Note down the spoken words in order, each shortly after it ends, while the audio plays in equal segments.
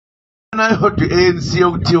Nayodwa ANC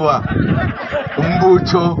yokuthiwa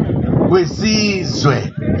umbutho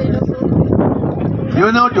wesizwe.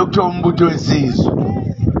 Yona udoktor umbutho wesizwe.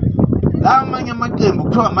 Lamanye amaqembu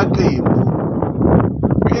kuthiwa amaqembu.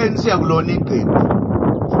 ANC akulona iqembu.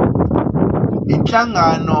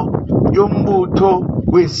 Inhlangano yombutho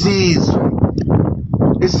wesizwe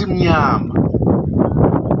esimnyama.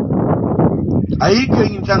 Ayikho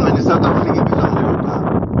enye inhlangano eSouth Africa ibizwa ngelo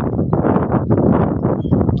gama.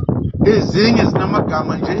 Ezinye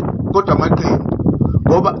zinamagama nje kodwa amaqembu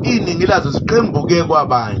ngoba iningi lazo siqembuke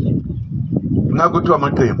kwabanye ngakuthiwa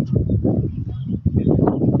amaqembu.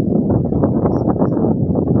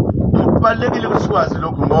 Kubalulekile ukusikwazi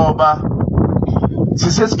lokhu ngoba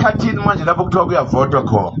sisesikhathini manje lapho kuthiwa kuyavotwa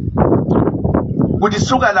khona. Kuthi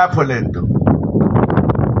suka lapho lento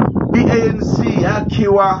i-ANC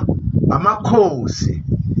yakhiwa amakhosi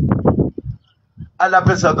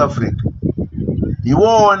alapha eSouth Africa.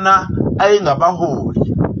 Iwona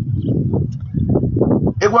ayengabaholi.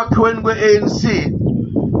 Ekwakhiweni kwe-ANC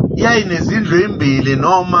yayinezindlu ezimbili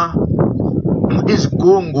noma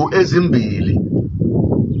izigungu ezimbili.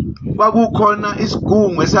 Kwakukhona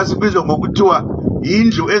isigungu esasibizwa ngokuthiwa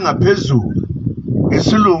indlu engaphezulu,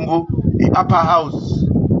 ngesilungu i-upper house.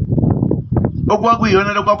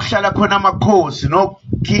 Okwakuyona lokwakuhlala khona amakhosi no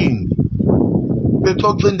king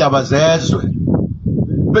bexoxa indaba zezwe.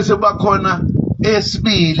 Bese kuba khona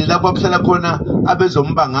esibili lapho kuhlala khona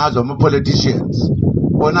abezombangazwe ama-politicians.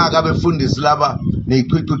 Bona-ke abefundisi laba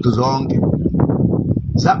nezicucu zonke.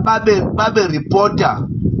 Babe reporter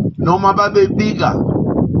noma babebika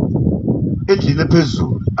endlini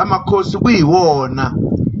ephezulu. Amakhosi kuyiwona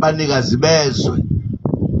banikazi bezwe.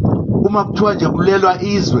 Uma kuthiwa nje kulelwa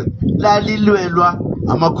izwe lalilwelwa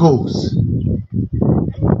amakhosi.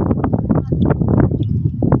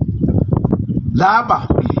 Laba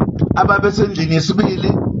ababesendlini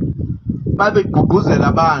yesibili babegqugquzela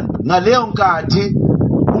abantu. Ngaleyo nkathi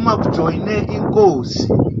uma kujoyine inkosi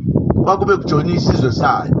kwakube kujoyine isizwe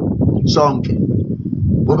sayo sonke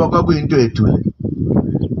ngoba kwakuyinto yethu le.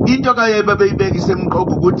 Into kaye babeyibekisa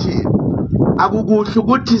emqoka ukuthi akukuhle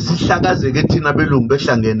ukuthi sihlakazeke thina belungu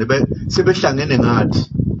behlangene sebehlangene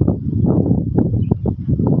ngathi.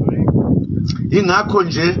 Ingakho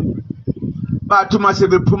nje bathi uma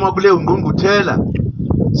sebephuma kuleyo ngqungquthela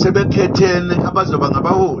sebekhethene abazoba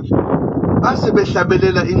ngabaholi. Base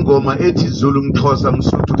behlabelela ingoma ethi Zulu Mxhosa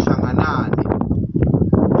Msuthu hlanganani.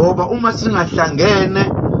 Ngoba uma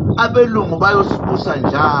singahlangene abelungu bayosibusa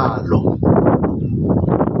njalo.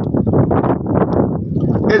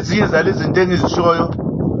 Ezinye zalezi zinto engizishoyo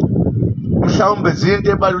mhlawumbe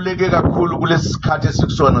zinto ebaluleke kakhulu kulesi sikhathi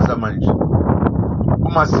esikusona samanje.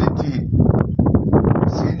 Uma sithi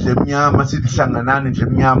indle emnyama sithi hlanganani indle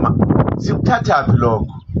emnyama sikuthathaphi lokho.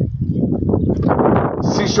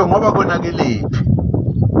 Sisho ngoba konakelephi.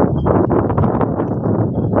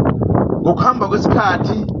 Ngokuhamba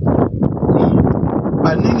kwesikhathi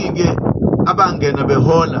baningi-ke abangena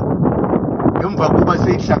behola emva kuba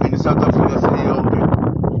seyihlangene iSouth Africa seyonke.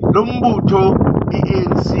 Lo mbutho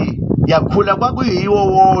i-ANC yakhula kwakuyiwo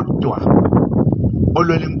wodwa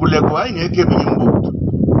olwela inkululeko, wayengekho eminye imbutho.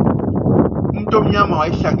 Umuntu omnyama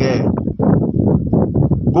wayihlangene.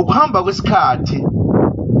 Ngokuhamba kwesikhathi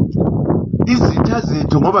izitha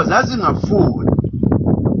zethu ngoba zazingafuni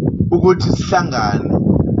ukuthi sihlangane.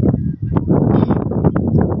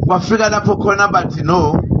 Kwafika lapho khona bathi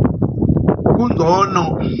no,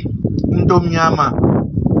 kungcono umuntu omnyama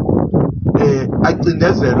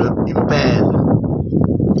acindezelwe impela.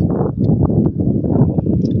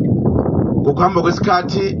 Ngokuhamba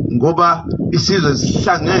kwesikhathi ngoba isizwe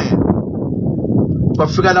sihlangene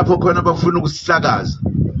kwafika lapho khona bafuna ukusihlakaza.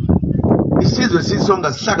 Isizwe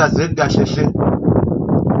sisonga sihlakazeke kahle hle.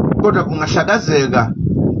 Kodwa kungahlakazeka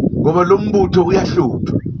ngoba lo mbutho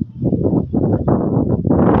uyahlupha.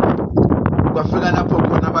 Kwafika lapho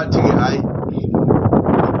khona bathi ke hayi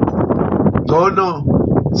ngcono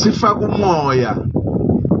sifaka umoya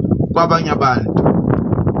kwabanye abantu.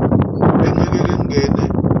 Engeke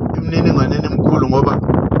ngene imininingwane emikhulu ngoba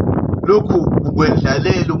lokhu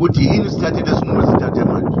ukwendlalela ukuthi yini sithathe lesinqumo sithathe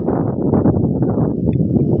manje.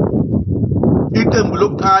 Iqembu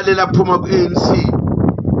lokuqala laphuma ku-ANC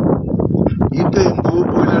iqembu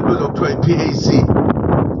elalibizwa kuthiwa i-PAC.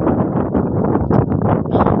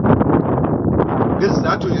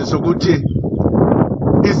 Ngesizathu nje sokuthi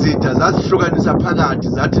izitha zazihlukanisa phakathi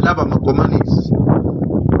zathi laba amagomanisi.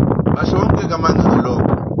 Basho wonke kamanje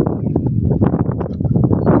lokho.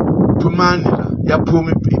 Phumani la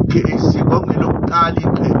yaphuma i-PAC kwakungelokuqala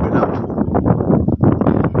iqembu lapho.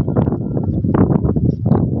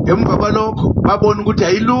 Emva kwalokho babona ukuthi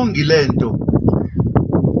ayilungi lento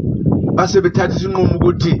base bethatha isinqumo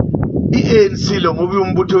ukuthi i-ANC lo ngoba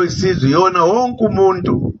umbutho wesizwe yona wonke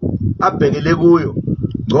umuntu abhekele kuyo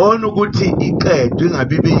ngcono ukuthi iqedwe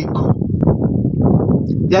ingabibikho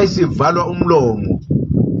yayisivalwa umlomo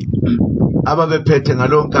ababephethe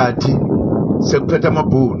ngalonkathi sekuphethe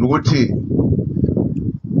amabhunu ukuthi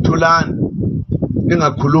thulani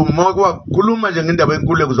ningakhulumi makukhuluma nje ngendaba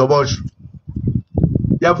yenkululeko zoboshwa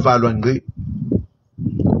yavalwa ngqi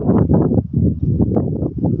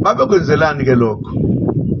babekwenzelani ke lokho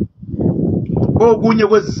okunye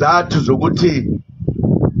kwezizathu zokuthi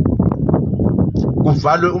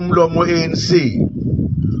kuvalwe umlomo we-ANC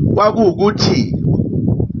kwakuwukuthi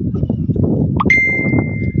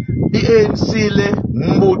i-ANC le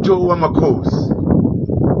umbutho wamakhosi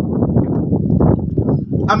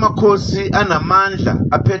amakhosi anamandla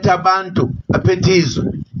aphethe abantu aphethe izwe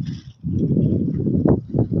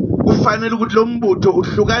kufanele ukuthi lo mbutho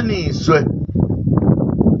uhlukaniswe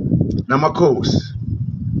namakhosi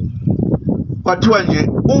kwathiwa nje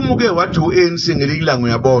uma uke wathi u-ANC ngelinye ilanga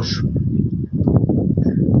uyaboshwa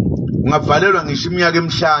ungavalelwa ngisho iminyaka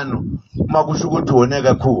emihlanu uma kusho ukuthi wone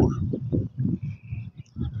kakhulu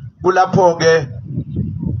kulapho-ke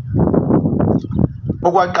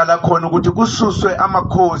okwaqala khona ukuthi kususwe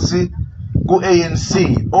amakhosi ku-ANC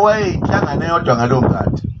owayeyinhlangano eyodwa ngalowo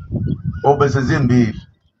nkathi obese zimbili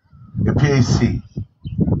i-PAC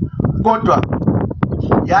kodwa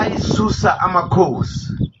yayisusa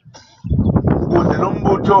amakhosi ukuze lo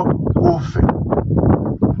mbutho ufe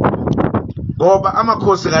ngoba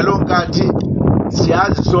amakhosi ngalowo nkathi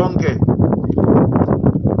siyazi sonke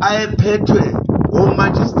ayephethwe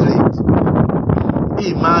o-magistrate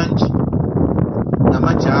iy'mantshi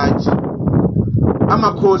namajaji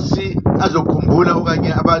amakhosi azokhumbula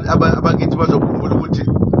okanye abakithi bazokhumbula ukuthi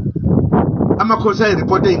amakhosi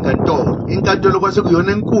ayiripota inkantolo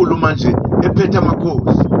kwasekuyona enkulu manje ephethe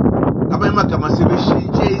amakhosi abanye amagama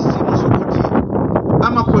sebeshintshe isimo sokuthi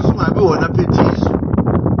amakhosi ungabi wona aphethe izwe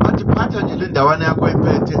bathi phatha nje le ndawana yakho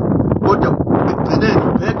ephethe kodwa ekugcineni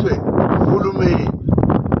uphethwe uhulumeni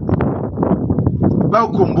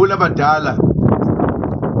bawukhumbula abadala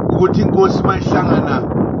ukuthi inkosi mayihlangana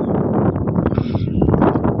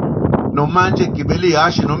nomanje igibela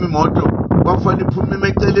ihashi noma imoto kwakufanele iphume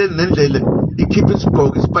eceleni nendlela ikhiphe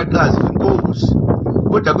isigqoko isipaqazi inkosi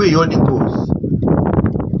kodwa kuyiyona inkosi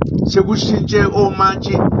sekushintshe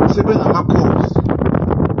omantshi sebengamakhosi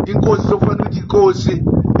inkosi sokufanele ukuthi inkosi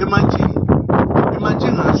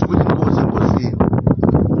emantshini ngasho ukuthi inkosi enkosini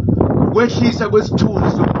kwehlisa kwesithunzi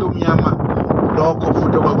somuntu omnyama lokho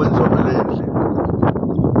futhi okwakwenziwa ngalendle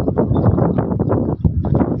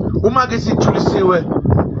uma-ke sithulisiwe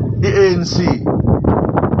i-ANC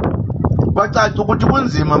kwacaca ukuthi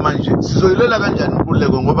kunzima manje sizoyilela kanjani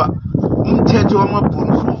inkululeko ngoba umthetho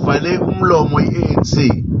wamabhunu uvale umlomo i-ANC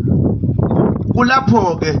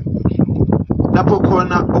kulapho-ke lapho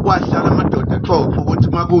khona okwahlala amadoda axoxa ukuthi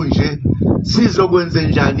makunje sizokwenze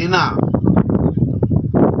njani na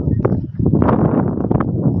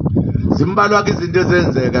zimbalwa-ke izinto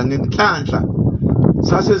ezenzeka ngenhlanhla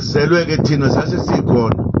sasesizelwe-ke thina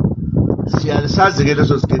sasesikhona siyasazi-ke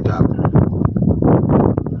leso sigigaba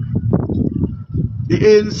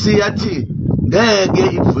i-ANC yathi ngeke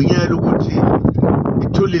ivunyelwe ukuthi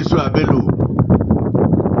ithuliswe abelungu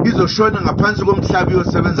izoshona ngaphansi komhlaba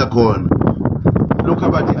iyosebenza khona lokhu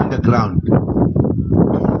abathi underground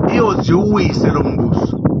iyoze uwise lo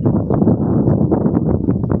mbuso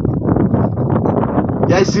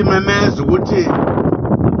yayisimemeza ukuthi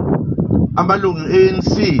amalungu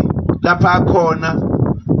e-ANC lapha akhona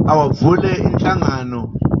awavule inhlangano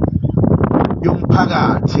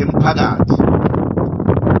yomphakathi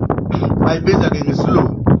bayibiza-ke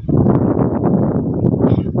ngesilungu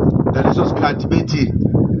ngaleso sikhathi bethi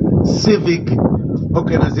civic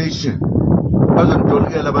organization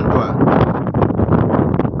bazonitolikela abantwana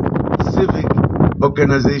civic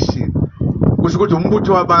organization kusho ukuthi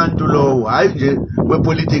umbutho wabantu lowo hhayi nje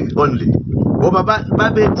we-politics only ngoba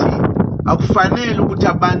babethi akufanele ukuthi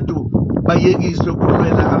abantu bayekiswe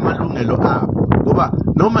ukulwela amalungelo abo ngoba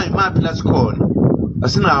noma imaphi la sikhona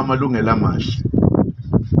asinawo amalungelo amahle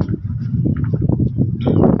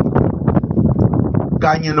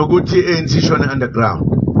kanye nokuthi i-ANC ishone underground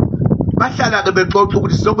bahlala-ke bexoxa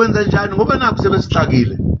ukuthi sizokwenza njani ngoba nakho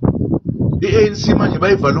sebesixakile i-ANC manje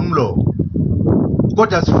bayivala umlomo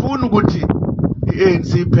kodwa sifuna ukuthi i-ANC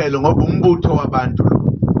iphele ngoba umbutho wabantu lo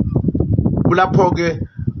kulapho-ke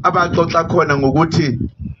abaxoxa khona ngokuthi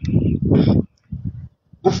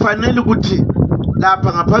kufanele ukuthi lapha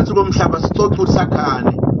ngaphansi komhlaba sicoce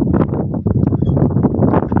usakhane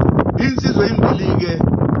insizwe imbili-ke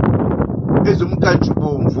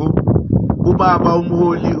ezomkantshubomvu ubaba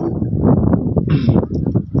umholi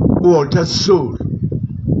uWalter Sisulu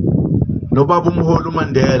nobaba umholi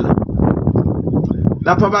uMandela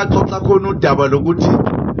lapha baxoxa khona udaba lokuthi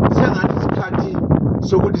sengathi isikhathi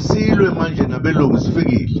sokuthi silwe manje nabelungu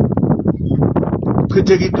sifikile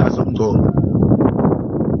chitheke igazi omngcolo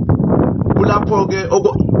kulapho ke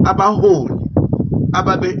abaholi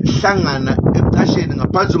ababehlangana ekuqasheni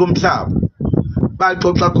ngaphansi komhlaba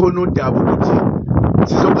baxoxa khona udaba ukuthi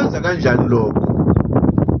sizokwenza kanjani lokho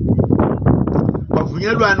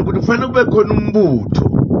bavunyelwana ukuthi kufanele kube khona umbutho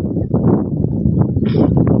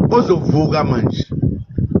ozovuka manje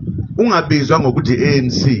ungabizwa ngokuthi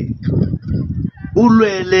ANC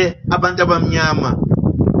ulwele abantu abamnyama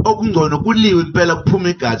okungcono kuliwe impela kuphuma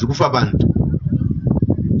igazi kufa abantu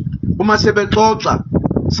uma sebexoxa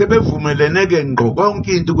sebevumelene ke ngqo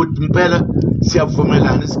konke into ukuthi impela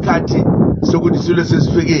siyavumelana isikhathi sokuthi silo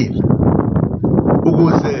sesifikile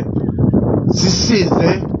ukuze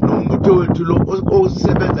sisize nombutho wethu lo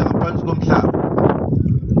osebenza ngaphansi komhlaba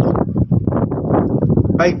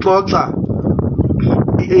bayixoxa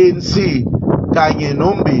iANC kanye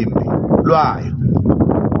nombimbi lwayo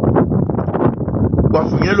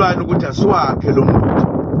kwavunyelwana ukuthi asiwakhe lo mbutho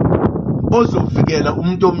ozovikela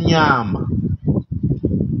umuntu omnyama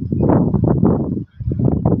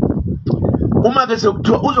uma ke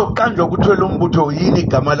sekuthiwa uzoqanjwa ukuthi lo mbutho yini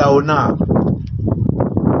igama lawo na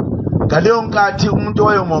ngaleyo nkathi umuntu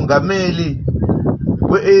wayomongameli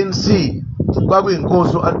we-ANC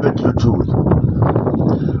kwakuyinkosi uAlbert Luthuli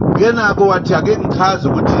ngenako wathi ake ngichaze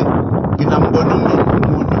ukuthi nginambono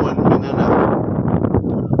mina na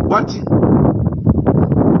wathi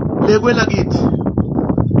lekwela kithi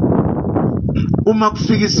uma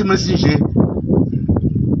kufika isimo esinje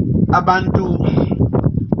abantu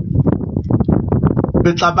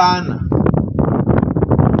bexabana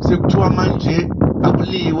sekuthiwa manje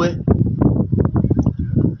akuliwe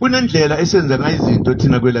kunendlela esenza ngayo izinto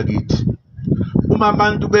thina kwela kithi uma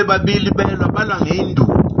abantu bebabili balwa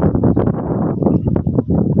ngeinduku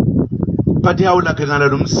phathi hawu lakhe ngala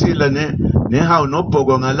nomsila nehawu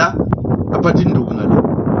nobhoko ngala aphathi induku ngala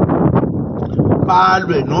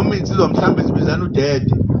balwe noma insizwa mhlambe zibizana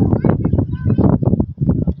udede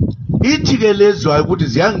ithi ke lezwayo ukuthi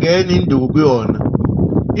ziyangena induku kuyona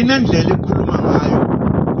inendlela ekhuluma ngayo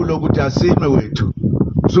kulokuthi asime wethu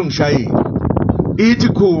usungishayile ithi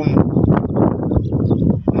khuma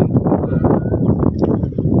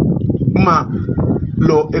uma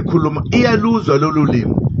lo ekhuluma iyaluzwa lolu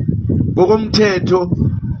limi ngokomthetho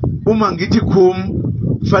uma ngithi khuma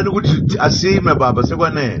kufanele ukuthi asime baba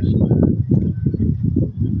sekwanele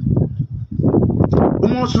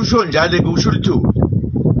uma ususho njalo ke usho lithu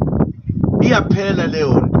iyaphela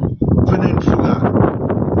leyo nto kufanele nihlukane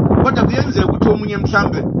kodwa kuyenzeka ukuthi omunye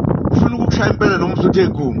mhlambe ufuna ukukushaya impela noma usuthe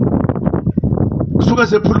khuma kusuka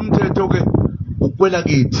sephula umthetho ke ukwela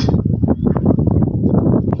kithi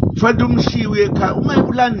fanele umshiwe ekhaya uma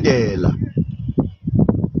ekulandela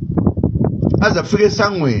aza kufika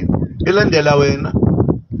esangweni elandela wena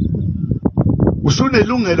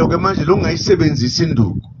usunelungelo ke manje lokungayisebenzisa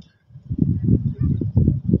induku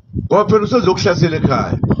ngoba phela usozokuhlasela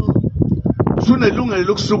ekhaya usunelungelo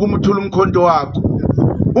lokusukuma uthula umkhonto wakho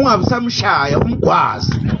ungabisamshaya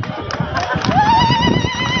umgwazi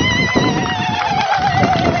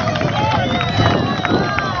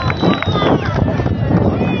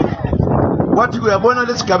wathi uyabona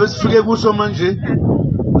lesigaba esifike kuso manje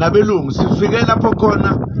nabelungu sifike lapho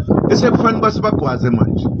khona esekufanele basibagwaze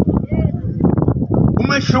manje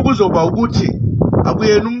umehluko uzoba ukuthi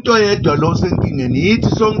akuyena umuntu oyedwa lo senkingeni yithi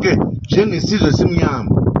sonke njengesizwe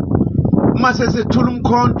simnyama uma sesethula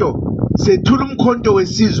umkhonto sethula umkhonto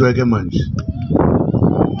wesizwe ke manje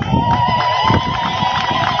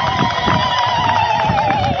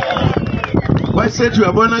wayesethi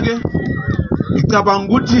uyabona ke ngicabanga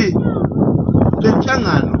ukuthi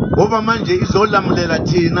lenhlangano ngoba manje izolamulela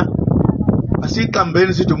thina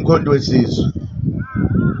asiqambeni sithi umkhonto wesizwe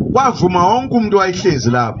wavuma wonke umuntu wayihlezi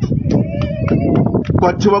lapho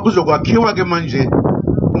kwathiwa kuzokwakhiwa ke manje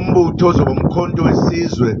umbutho ozoba umkhonto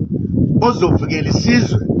wesizwe ozovikela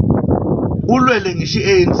isizwe ulwele ngisho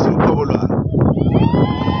iANC uqobo lwayo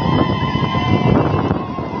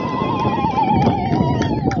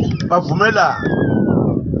bavumela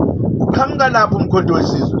uqhamuka lapho umkhonto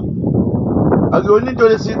wesizwe akuyona into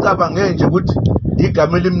lesicabanga nje ukuthi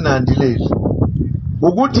igama elimnandi leli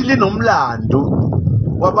ukuthi linomlando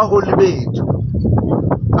wabaholi bethu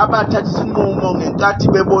abathatha isinqumo ngenkathi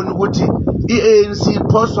bebona ukuthi iANC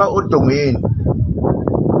iphoswa odongweni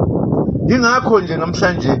ingakho nje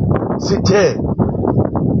namhlanje sithe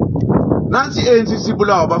nansi iANC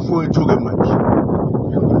sibulawa abafowethu ke manje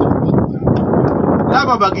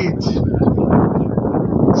laba bakithi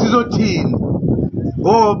sizothini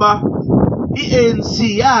ngoba iANC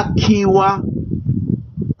yakhiwa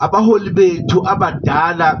abaholi bethu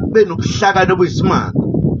abadala benokuhlakana obuyisimanga.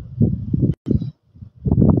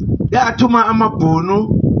 Yathuma amabhunu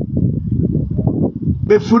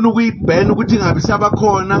befuna ukuyibhena ukuthi ingabi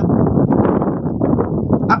sabakhona.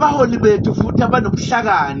 Abaholi bethu futhi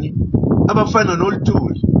abanobuhlakani abafana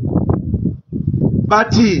noLuthuli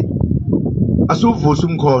bathi asuvuse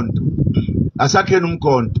umkhonto, asakhena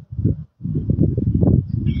umkhonto.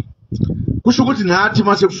 Kusho ukuthi nathi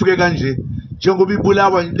mase kufike kanje njengoba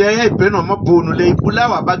ibulawa le yayibhenwa amabhunu le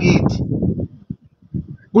ibulawa abakithi.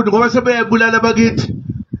 Kuthi ngoba sebeyibulala abakithi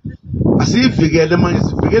asivikele manje,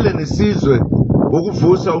 sivikele nesizwe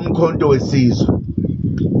ukuvusa umkhonto wesizwe.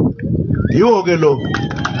 Yiwo ke lo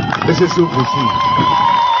bese sivusile.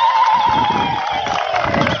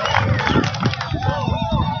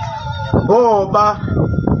 Ngoba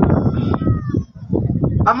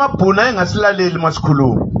amabhunu ayengasilaleli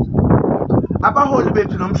masikhuluma. Abaholi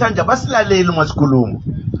bethu namhlanje abasilaleli masikhuluma.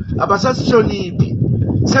 Abasasihloniphi.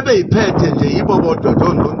 Sebeyiphethe nje yibo bodwa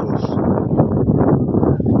ngqongqoshe.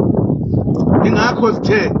 Ingakho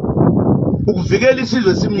sithe ukuvikela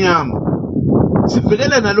isizwe simnyama.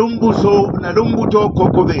 Sivikele nalombutho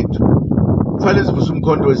ogogo bethu. Kufanele sivuse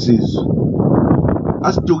umkhonto wesizwe.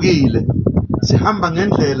 Asidukile. Sihamba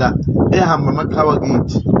ngendlela ehamba amaqhawe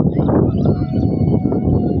kithi.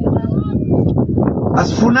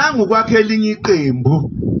 Asifunanga ukwakhe elinye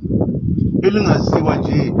iqembu elingaziwa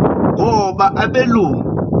nje ngoba abelungu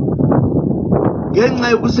ngenxa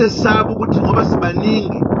yokusesaba ukuthi ngoba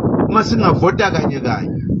sibaningi uma singavota kanye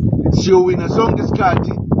kanye siyowina sonke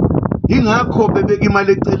isikhathi. Ingakho bebeka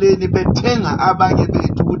imali eceleni bethenga abanye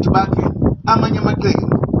bethu ukuthi bakhe amanye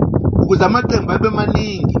amaqembu ukuze amaqembu abe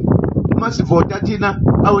maningi. Uma sivota thina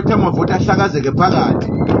awethu amavoti ahlakazeke phakathi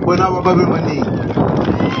bona babe maningi.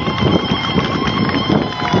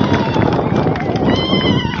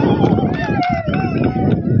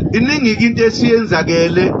 Iningi into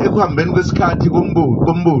esiyenzakele ekuhambeni kwesikhathi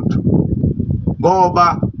kombutho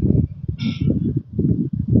ngoba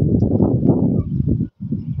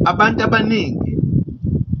abantu abaningi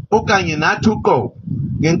okanye nathi uqobo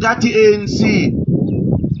ngenkathi iANC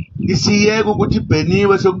isiyeka ukuthi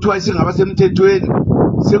ibheniwe sokuthiwa isingaba semthethweni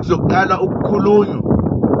sekuzoqala ukukhulunywa.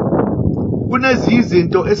 Kunezinye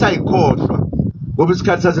izinto esayikhohlwa ngoba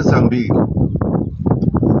isikhathi sasesihambile.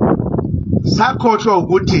 Sakhohlwa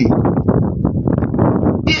ukuthi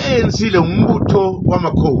iANC le umbutho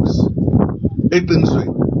wamakhosi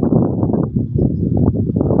eqinisweni.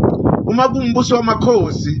 Uma kumbuso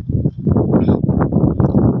wamakhosi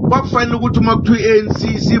kwakufanele ukuthi uma kuthiwa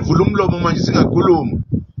iANC sivule umlomo manje singakhuluma.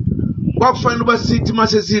 Kwakufanele uba sithi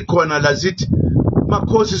mase sikhona la sithi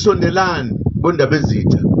makhosi sondelani bondaba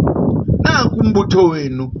ezitha. Nanku umbutho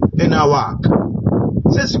wenu enawakha.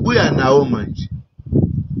 Sesibuya nawo manje.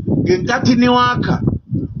 Ngenkathi niwakha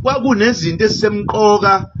kwakunezinto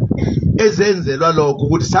ezisemqoka ezenzelwa lokho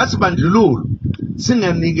ukuthi sasibandlululo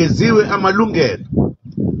singanikeziwe amalungelo.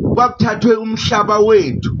 Kwakuthathwe umhlaba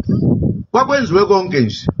wethu. Kwakwenziwe konke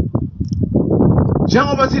nje.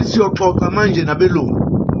 Njengoba sithi siyoxoxa manje nabelungu.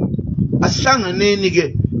 Asihlanganeni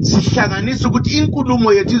ke sihlanganisa ukuthi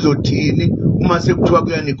inkulumo yethu izothini uma sekuthiwa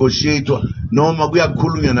kuyanegotiatwa noma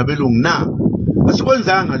kuyakhulunywa nabelungu na.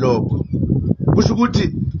 Asikwenzanga lokho. Kusho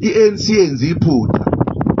ukuthi iANC yenza iphutha.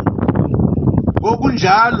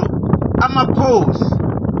 Ngokunjalo amakhosi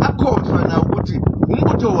akhohlwa na ukuthi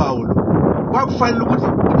umbutho wawo lo kwakufanele ukuthi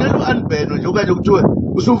kunelo anbeno nje okanye kuthiwe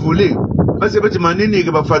usuvuliwe base bethi manini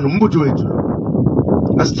ke bafana umbutho wethu.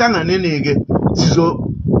 Asihlanganeni ke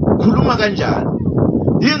sizokhuluma kanjani.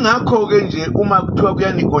 Ingakho ke nje uma kuthiwa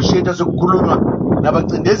kuyanegotiate sokukhulunywa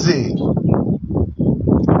nabacindezeli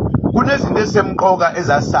kunezinto ezisemqoka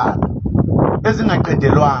ezasala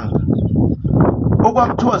ezingaqedelwanga.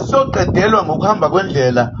 Okwakuthiwa soqedelwa ngokuhamba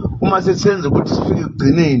kwendlela uma sesenza ukuthi sifike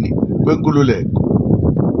ekugcineni kwenkululeko.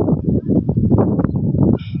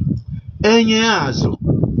 Enye yazo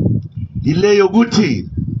ileyo ukuthi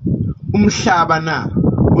umhlaba na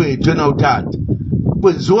wethu enawuthatha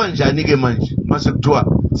kwenziwa njani ke manje mase kuthiwa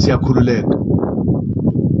siyakhululeka.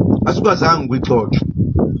 Asikwazanga ukuyixoxa.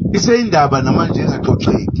 Iseyindaba namanje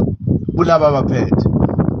engaxoxeki kulaba abaphethe.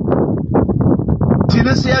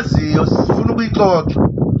 Thina siyaziyo sifuna ukuyixoxa.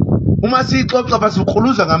 Uma siyixoxa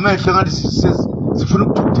basikhuluza ngamehlo ngathi sifuna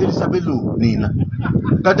ukuthukuthelisa abelungu nina.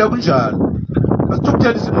 Kanti akunjalo.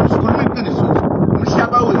 Asithukuthelisa sikhuluma iqiniso.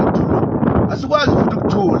 Umhlaba wethu asikwazi futhi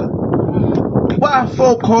ukuthula.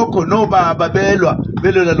 Kwafo khokho nobaba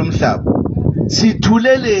belwela lo mhlaba.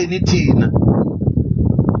 Sithuleleni thina.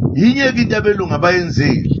 Yinye into abelungu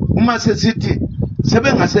abayenzile. Uma sesithi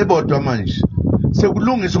sebengasebodwa manje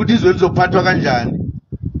sekulungisa ukuthi izwe lizophathwa kanjani.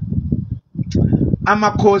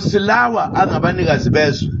 Amakhosi lawa angabanikazi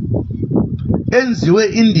bezwe enziwe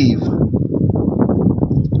indiva.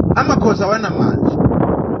 Amakhosi awanamandla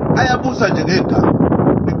ayabusa nje ngegama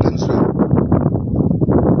eqinisweni,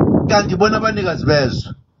 kanti bona abanikazi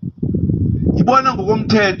bezwe ibona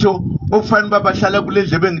ngokomthetho okufanele babahlala kule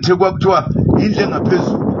ndlebe engithe kwakuthiwa indle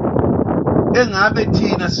engaphezulu engabe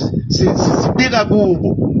thina sibika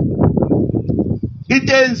kubo.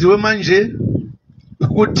 Into enziwe manje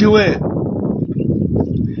kuthiwe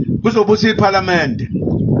kuzobusa iParliament.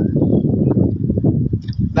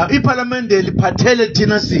 Now iParliament liphathele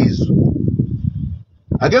thina sizwe.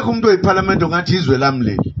 Akekho umuntu weParliament ongathi izwe lami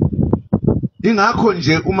leli. Ingakho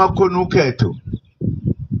nje uma khona ukhetho,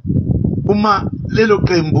 uma lelo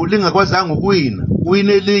qembu lingakwazanga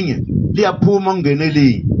ukuwina elinye liyaphuma kungena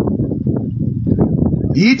elinye.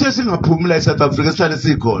 Yithi singaphumi la eSouth Africa sihlale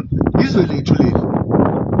sikhona izwe lethu leli.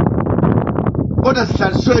 Kodwa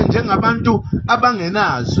sihlaliswe njengabantu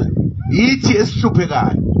abangenazwe. Yithi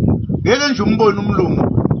esihluphekayo. Ngeke nje umbone umlungu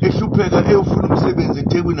ehlupheka eyofuna umsebenzi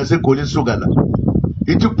eThekwini naseGoli esuka la.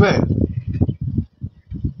 Yithi kuphela.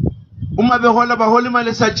 Uma bahola imali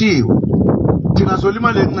esatshiwe, thina sola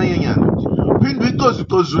imali encanyenyana. Phinde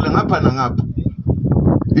uyicozule ngapha nangapha.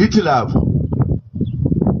 Yithi lapho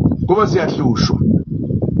kuba siyahlushwa.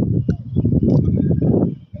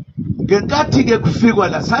 Ngenkathi ke kufikwa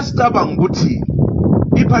la sasicabanga ukuthi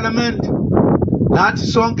iParliament nathi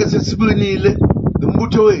sonke sesibinile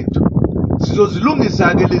ngombutho wethu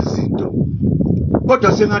sizozilungisa ke lezi zinto,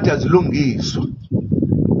 kodwa sengathi azilungiswa.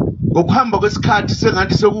 Ngokuhamba kwesikhathi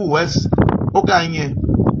sengathi sekuwest okanye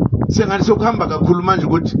sengathi sokuhamba kakhulu manje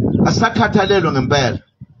ukuthi asakhathalelwa ngempela.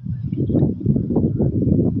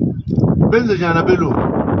 Benze njani abelungu?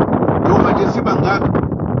 Noma nje siba ngakho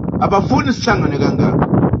abafuni sihlangane kangaka.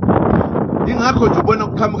 Ingakho nje ubona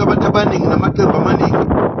ukuqhamuka abantu abaningi namaqembu amaningi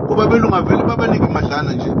kuba belunga vele babaningi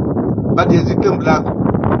madlana nje. Bathi iziqembu lakho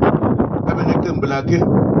abe neqembu lakhe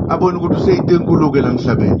abone ukuthi useyitenkuluke la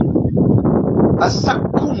emhlabeni.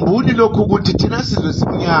 Asakhumbuli lokho ukuthi thina sizwe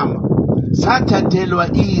simnyama sathathelwa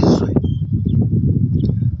izwe.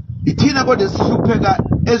 Ithina kodwa sihlupheka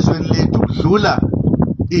ezweni lethu kudlula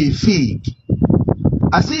ifiki.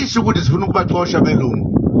 Asisho ukuthi sifuna ukubaxosha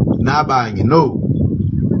belungu nabanye, no.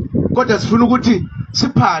 Kodwa sifuna ukuthi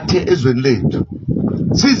siphathe ezweni lethu.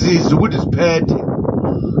 Sizizwe ukuthi siphethe.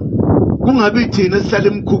 Kungabi thina sihlala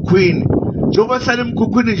emkhukhwini. Njengoba sihlala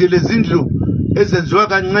emkhukhwini nje lezindlu ezenziwa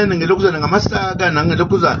kancane ngelokuzana ngamasaka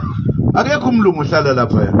nangelokuzana. Akekho umlungu ohlala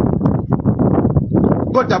lapha ya.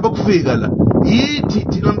 Kodwa abokufika la yithi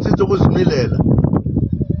thina umthetho okuzimilela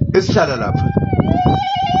esihlala lapha.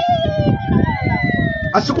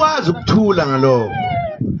 Asikwazi ukuthula ngalokho.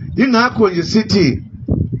 Ingakho nje sithi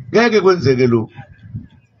ngeke kwenzeke lokho.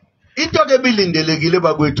 Into ke bilindelekile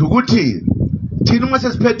bakwethu ukuthi thina uma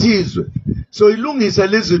sesiphethizwe so ilungisa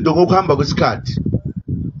lezi zinto ngokuhamba kwesikhathi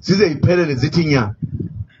size iphelele zithi nya.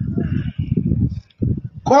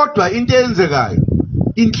 Kodwa into eyenzekayo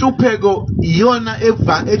inhlupheko iyona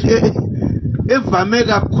evame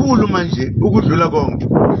kakhulu manje ukudlula konke.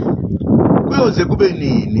 Kuyoze kube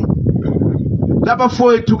nini laba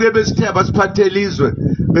fowethu ke besithe abasiphathele izwe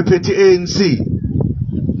bephethe ANC?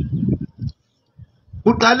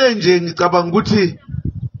 Uqale nje ngicabanga ukuthi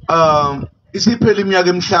isiphela iminyaka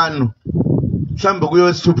emihlanu mhlambe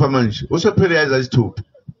kuyosithupha manje usephele yaza isithupha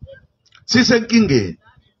sisenkingeni.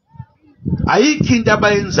 Ayikho into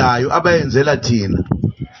abayenzayo abayenzela thina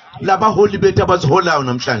labaholi bethu abasiholayo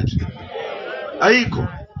namhlanje. Ayikho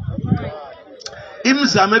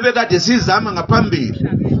imizamo ebekade sizama ngaphambili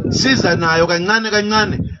siza nayo kancane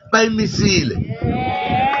kancane bayimisile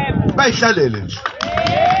bayihlalele nje.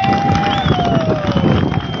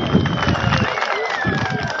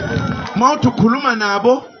 Mawuthi ukhuluma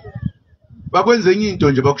nabo bakwenza enye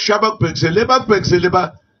into nje bakushaba kubhekisele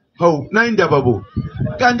hawu nayindaba bo.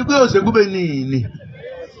 Kanti kuyoze kube nini?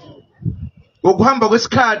 Ngokuhamba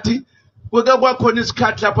kwesikhathi kweke kwakhona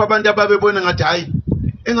isikhathi lapho abantu ababebona ngathi hayi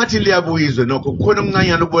engathi liyabuyizwe nokho kukhona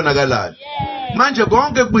umncanyana ukubonakalayo. Manje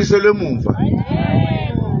konke kubuyiselwe emuva.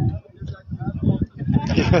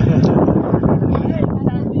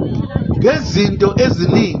 Ngezinto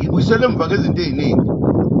eziningi kubuyiselwe emuva ngezinto eziningi.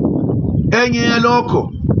 Enye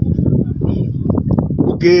yalokho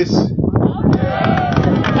ugesi.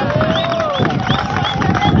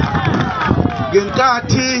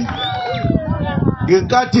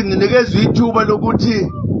 Ngenkathi nginikeza ithuba lokuthi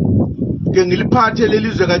ke ngiliphathe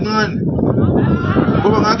lelizwe kancane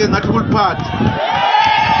ngoba ngake ngathi kuliphatha.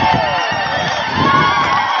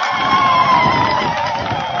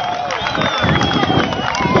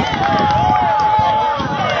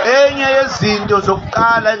 kunezinto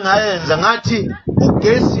zokuqala engayenza ngathi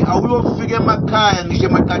ugesi awuyofika emakhaya ngisho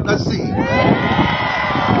emaqaqasini.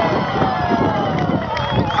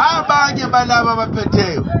 Abanye balaba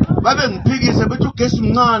abaphetheyo babe ngiphikise bethi ugesi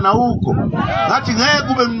mncane awukho. Ngathi ngeke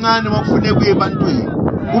kube mncane makufuneka kuye ebantwini,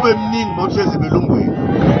 kube mningi mawuhlezi belungwini.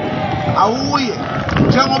 Awuye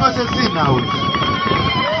njengoba sesinawo.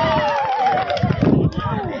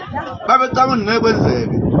 Babe cama ngeke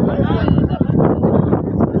kwenzeke.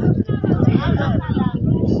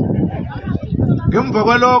 Ngemva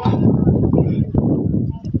kwalokho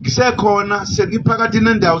ngisekhona sengiphakathi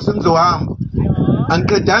nendawo sengizohamba.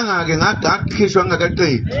 Angiqedanga ke ngakhishwa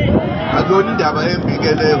ngakaqedi. Akuyona indaba embi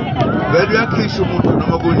ke leyo. Vele uyakhisha umuntu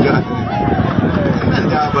noma kunjani.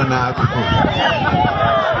 Indaba nakho.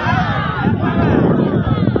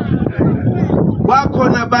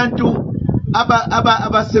 Wakhona abantu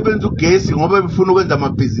abasebenza ugesi ngoba befuna ukwenza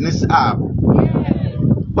amabhizinisi abo.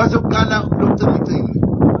 Bazoqala lokucimicimi.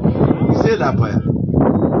 Iselapha ya.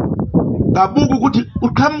 Ngabuka ukuthi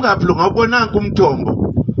uqhamuka lo ngawubonanga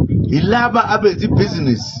umthombo. Ilaba abenza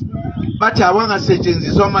ibhizinisi bathi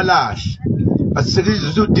awangasetshenziswa amalahle,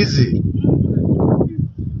 asetshenziswa udizili.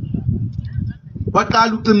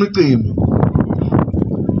 Waqala ucimicimi.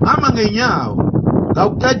 Ngama ngenyawo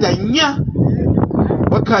ngawuqeda nya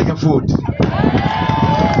wakhanya futhi.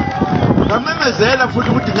 Ngamemezela futhi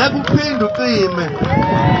ukuthi ngeke uphinde ucime.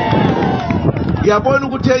 Ngiyabona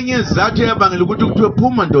ukuthi enye izathu yabangela ukuthi kuthiwe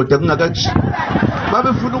phuma ndoda kungakathi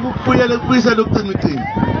babefuna ukubuyela ukubuyisa lokucimicimi.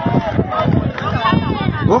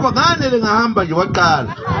 Ngoba nganele ngahamba nje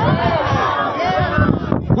waqala.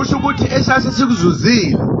 Kusho ukuthi esase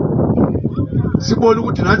sikuzuzile. Sibona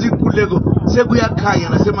ukuthi nathi inkululeko sekuyakhanya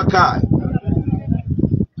nasemakhaya.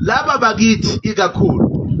 Laba bakithi ikakhulu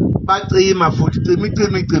bacima futhi cimi.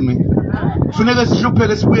 Kufuneka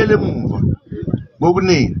sihlupheke sibuyele emuva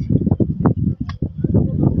ngokuningi.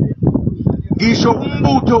 Ngisho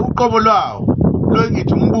umbutho uqobo lwawo lo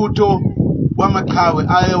ngithi umbutho wamaqhawe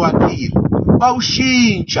ayewakhile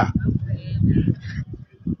bawushintsha.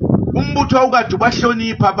 Umbutho awukade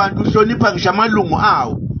bahlonipha abantu, uhlonipha ngisho amalungu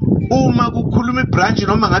awo. Uma kukhuluma ibranch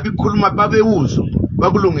noma ngabe ikhuluma babewuzo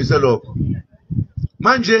bakulungise lokho.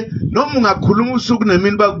 Manje noma ungakhuluma usuku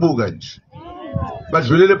nemini bakubuka nje.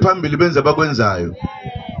 Badlulele phambili benza bakwenzayo.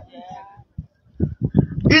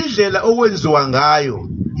 Indlela okwenziwa ngayo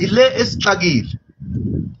ile esixakile.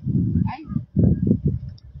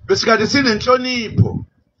 Besikade sinenhlonipho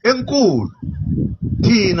enkulu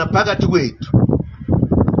thina phakathi kwethu.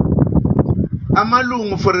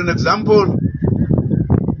 Amalungu, for an example,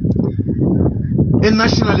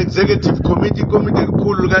 National Executive Committee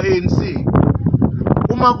elikhulu ka-ANC,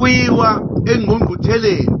 uma kuyiwa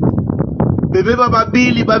engqungqutheleni bebeba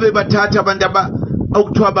babili babe bathatha abantu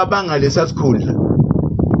okuthiwa babanga lesa sikhundla.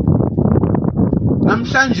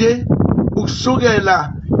 Namhlanje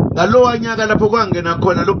ukusukela ngalowa nyaka lapho kwangena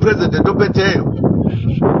khona lo president ophetheyo,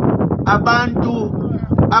 abantu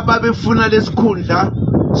ababefuna lesikhundla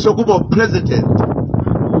sokuba president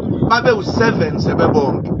babe u7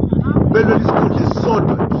 sebebonke belwe isikhundla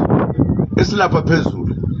sisodwa esilapha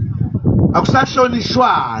phezulu.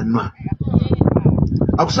 Akusahlonishwana,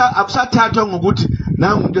 akusathathwa ngokuthi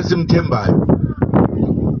nangu umuntu esimthembayo.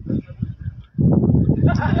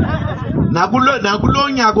 Nakulo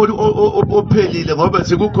nyaka ophelile ngoba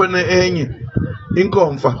sekukhona enye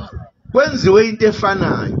inkomfa kwenziwe into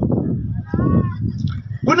efanayo.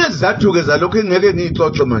 Kunezizathu ke zalokho engeke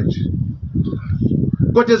ngixoxe manje,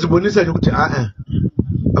 kodwa ezibonisa nje ukuthi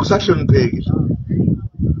akusahlonipheki.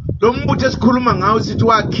 Lo mbutho esikhuluma ngawo sithi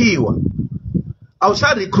wakhiwa,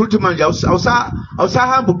 awusa-recruit manje,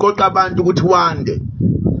 awusahamba uqoqa abantu ukuthi wande.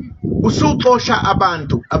 Usuxosha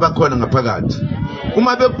abantu abakhona ngaphakathi.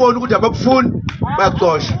 Uma bebona ukuthi abakufuni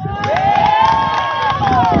bayaxosha.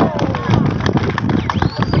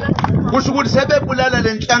 Kusho ukuthi sebebulala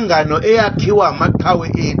lenhlangano eyakhiwa amaqhawe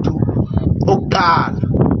ethu okuqala.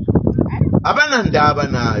 Abanandaba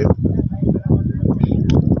nayo.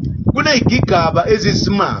 Kunezigigaba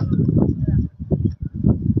ezisimanga.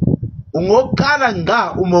 Ungoqala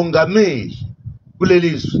nga umongameli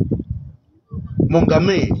kulelizwe.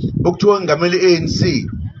 Mongameli okuthiwa ngameli ANC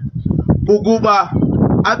ukuba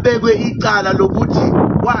abekwe icala lokuthi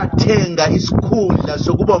wathenga isikhundla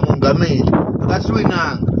sokuba mongameli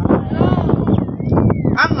akasiwinanga.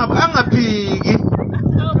 Angaphiki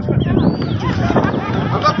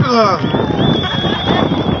akaphika.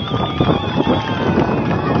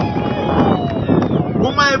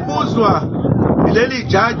 Uma ebuzwa leli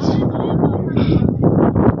jaji,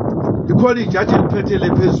 ikhona ijaji liphethe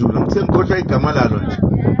lephezulu, ngisengikhohlwa igama lalo nje.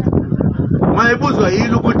 Uma ebuzwa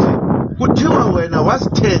yilo ukuthi kuthiwa wena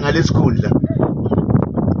wasithenga lesikhundla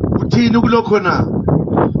uthini kulokho na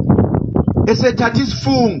esethatha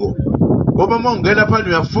isifungo ngoba mongena phana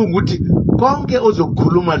uyafunga ukuthi konke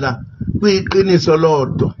ozokukhuluma la kuyiqiniso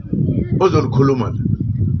lodwa ozolikhuluma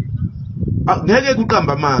la ngeke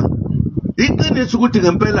kuqamba amanga iqiniso ukuthi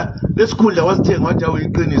ngempela lesikhundla wasithenga wathi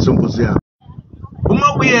awuyiqiniso Nkosi yami uma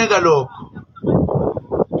uyeka lokho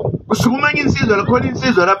usukuma insizwa lakhona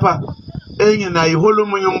insizwa lapha enye nayo iholo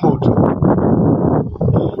umunye umbutho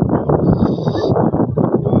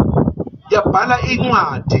yabhala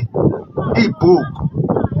incwadi ibhuku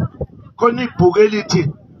khona ibhuku elithi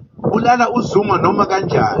ulala uZuma noma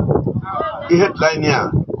kanjani iheadline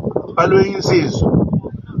yakhe balwe insizwa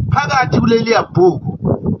phakathi kuleli yabhuku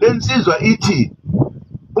lensizwa ithi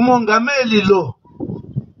umongameli lo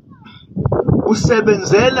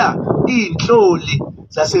usebenzela inhloli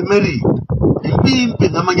zaseMelika impimpi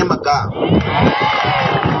ngamanye amagama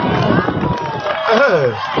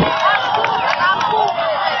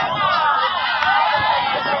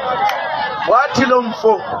wathi lo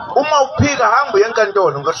mfo uma uphika hamba uye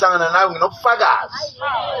enkantolo ngohlangana nawe nginobufakazi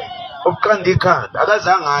obuqanda ikhanda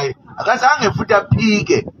akazange futhi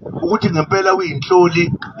aphike ukuthi ngempela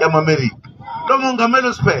uyinhloli yamaMelika lo mongameli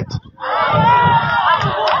usiphethe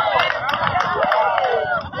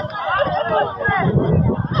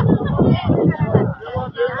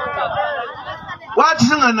wathi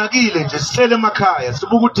singanakile nje sihlele emakhaya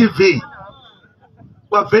sibuka uTV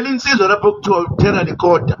kwavela insizwa lapho kuthiwa uthera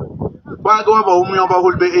likhoda kwake waba umunye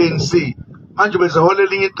wabaholi be-ANC manje bezahola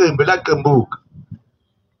elinye iqembu laqembuka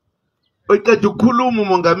oyiqeda ukukhuluma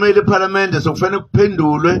umongameli ePhalamende sokufanele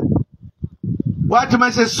kuphendulwe wathi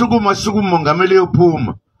mase sukuma umongameli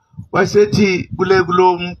yophuma wasethi kulo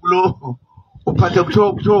uphatha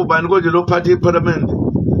kuthiwa ubani konje lo phatha ePhalamende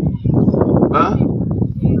ha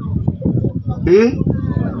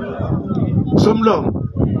somlomo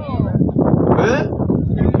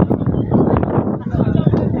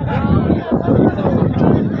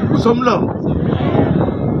somlomo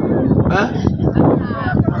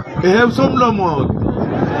somlomo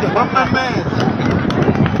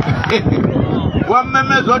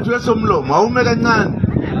wamemeza wathi wesomlomo awume kancane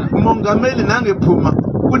umongameli nangephuma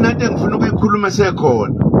kunanto engifuna ukuyikhuluma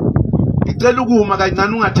sekhona ngicela ukuma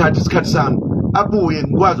kancane ungathathi isikhathi sami abuye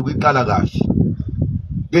ngikwazi ukuyiqala kahle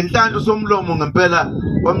ngenhlanhla somlomo ngempela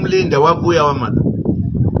wamlinda wabuya wamana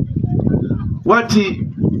wathi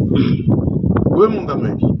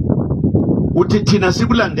wemongameli uthi thina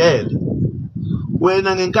sikulandele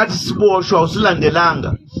wena ngenkathi siboshwa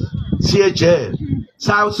usilandelanga siye jail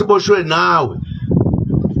sawu siboshwe nawe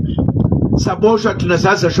saboshwa thina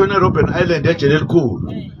sasashona eRobben Island ejele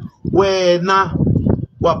elikhulu wena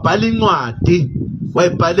wabhala incwadi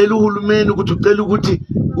wayibhalela uhulumeni ukuthi ucela ukuthi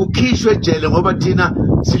ukhishwe ejele ngoba thina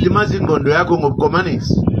silimaza ingqondo yakho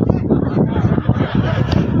ngobukomanisi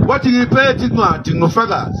wathi ngiphethe incwadi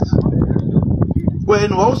ngofakazi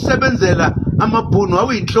wena wawusebenzela amabhunu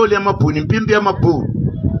wawuyinhloli yamabhunu impimpi yamabhunu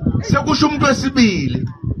sekusho umuntu wesibili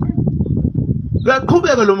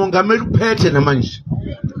uyaqhubeka lo mongameli uphethe namanje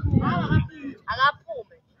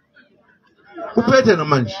akaphume uphethe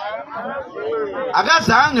namanje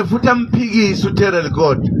akazange futhi amphikise uTerrell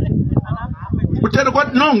God uTerrell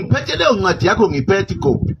God no ngiphethe leyo ncwadi yakho ngiphethe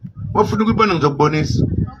ikopi wafuna ukubona ngizokubonisa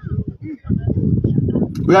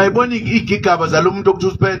uyayibona igigaba zalomuntu okuthi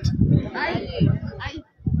usiphethe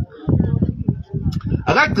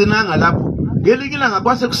akagcinanga lapho ngelinye ilanga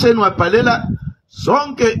kwasekuseni wabhalela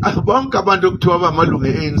bonke abantu okuthiwa bamalungu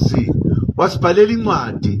e-ANC wasibhalela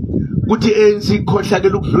incwadi ukuthi i-ANC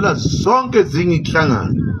ikhohlakele ukudlula zonke ezinye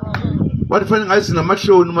inhlangano wathi fanele ngabe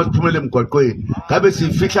sinamahloni uma siphumele emgwaqweni ngabe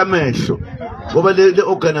siyifihla amehlo ngoba le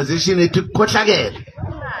organization ethu ikhohlakele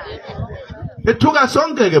ethuka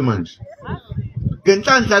sonke-ke manje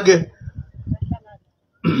ngenhlanhla ke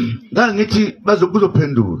ngangithi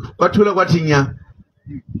kuzophendula kwathula kwathi nya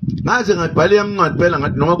ngaze ngabhale yamncwadi phela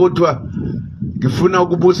ngathi noma kuthiwa ngifuna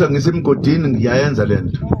ukubusa ngisemgodini ngiyayenza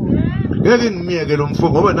lento ngeke ngimiyeke lo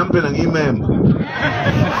mfungo ngoba nami phela ngiyimemba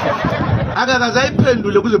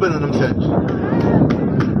akakazayiphendule kuzobe namhlanje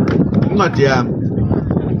incwadi yami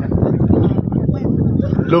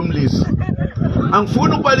lomlisi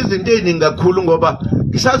angifuni ukubala izinto eziningi kakhulu ngoba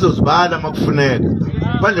ngisazozibala makufuneka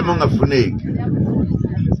manje mangafuneki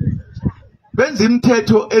benza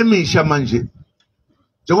imithetho emisha manje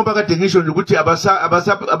njengoba kade ngisho nje ukuthi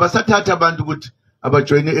abasathatha abantu ukuthi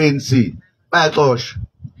abajoyine i-ANC bayaxosha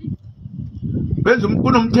benza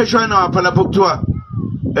kunomtheshwana wapha lapho kuthiwa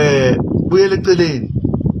buyele eceleni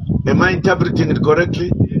am I interpreting it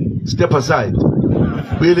correctly step aside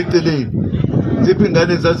buyele eceleni ziphi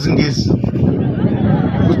ingane zazingisi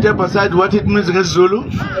step aside what it means in Zulu.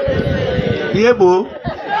 Yebo.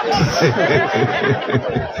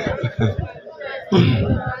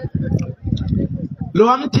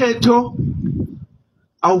 Lo mthetho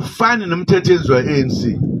awufani nomthetho ezwe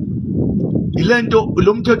ANC. Ilento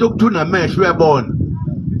lo mthetho okuthuna amehlo uyabona.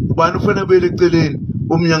 Ubani ufana bele eceleni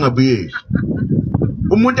umnyanga buyeli.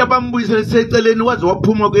 Umuntu abambuyisela eceleni waze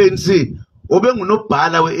waphuma kwe-ANC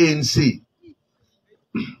obengunobhala we-ANC.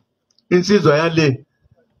 Insizwa yale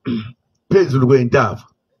phezulu kwentaba.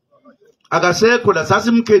 Akasekho la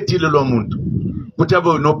sasimkhethile lo muntu ukuthi abe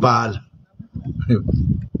unobhala.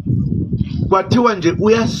 Kwathiwa nje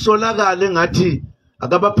uyasolakala engathi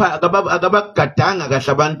akabagadanga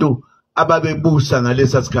kahle abantu ababebusa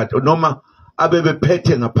ngalesa sikhathi noma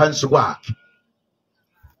abebephethe ngaphansi kwakhe.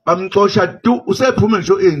 Bamxosha tu usephume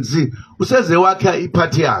nje ANC useze wakhe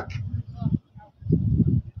iphathi yakhe.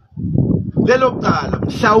 Lelo qala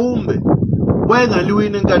mhlawumbe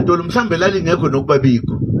wayengaliwini enkantolo mhlambe lalingekho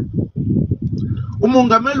nokubabikho.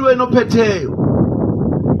 Umongameli wena ophetheyo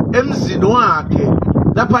emzini wakhe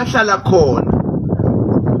lapha ahlala khona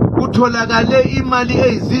kutholakale imali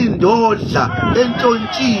ezindodla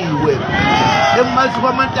entshontshiwe emazi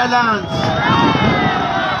kwamantalanzi.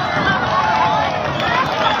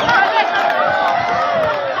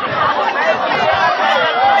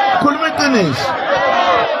 Khuluma iqiniso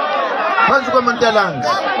phansi kwamantalanzi.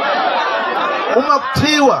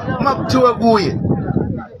 Uma kuthiwa kuye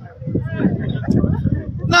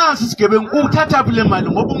nasi sigebengu uthatha le mali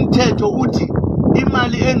ngoba umthetho uthi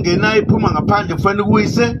imali engenayo iphuma ngaphandle kufanele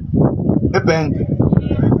kuyise ebank.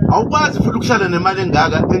 Awukwazi futhi ukuhlala nemali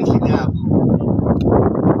engaka endlini yakho.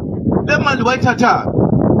 Le mali wayithatha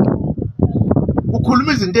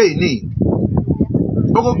ukhuluma izinto eziningi.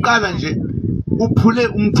 Okokuqala nje uphule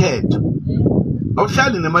umthetho.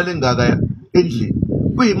 Awuhlali nemali engaka endlini.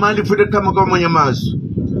 Kuyimali futhi eqhamuka kwamanye amazwe.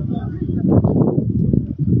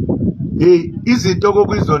 Izinto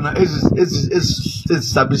okuyizona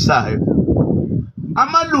ezisabisayo.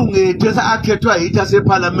 Amalungu ethu akhethwa yithi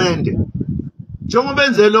aseParliament. Njengoba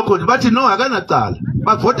benze lokho bathi no akanacala.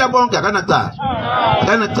 Bavota bonke akanacala.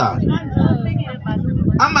 Akanacala.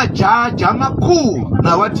 Amajaji amakhulu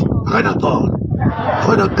nawathi akanacala.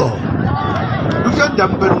 Akanacala. Ushanda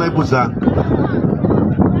mpela ngayibuzanga.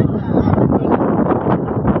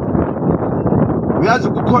 Uyazi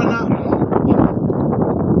kukhona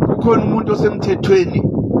umuntu osemthethweni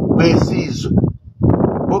besizwe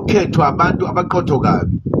okhethwa abantu abaqotho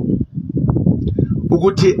kabi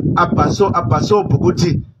ukuthi abhasobhe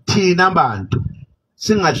ukuthi thina abantu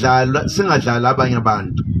singadlala abanye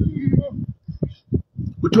abantu.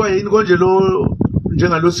 Kuthiwa yini konje lo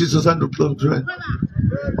njengalo siso sanduxoxwe.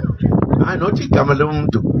 Hayi nothi igama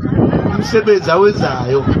lomuntu umsebenzi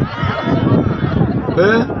awenzayo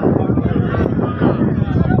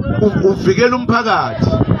uvikela umphakathi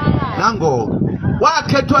nangoba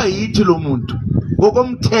wakhethwa yithi lo muntu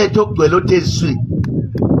ngokomthetho ogcwele othesiswini.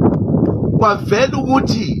 Kwavela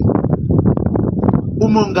ukuthi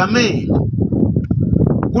umongameli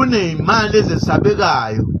kunezimali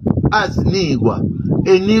ezesabekayo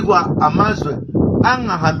enikwa amazwe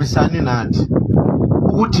angahambisani nathi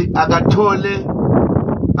ukuthi akathole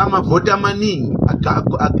amavoti amaningi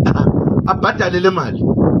abhadale le mali.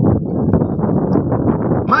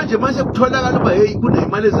 Manje kutholakala uba hey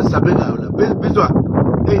kunezimali ezesabekayo la bizwa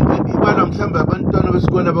ibalwa mhlawumbe abantwana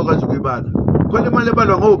besikole abakwazi ukuyibala. Khona imali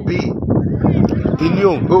ebalwa ngo-B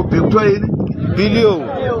billion kuthiwa yini billion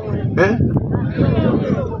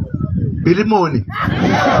bilimoni.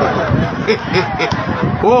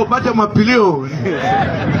 Oh bathi amabhiliyoni.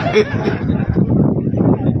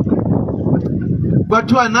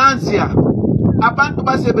 Kwathiwa nansiya abantu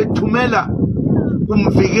basebethumela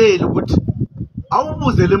umvikeli ukuthi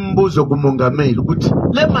awubuze le mbuzo kumongameli ukuthi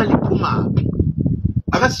le mali iphumaphi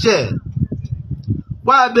akasitshela.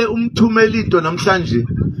 Wabe umthumela into namhlanje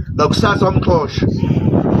ngakusasa wamxosha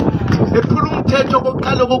ephula umthetho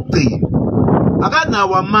okokuqala okugcina.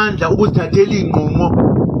 Akanawo amandla ukuthathela inqumo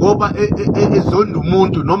ngoba ezonda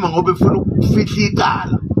umuntu noma ngoba efuna ukufihla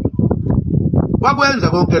icala. Wakwenza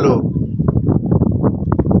konke lokho.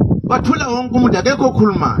 Wathula wonke umuntu akekho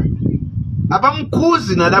okhulumayo.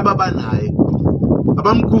 Abamkhuzi nalabo abanaye.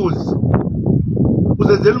 Abamkhuzi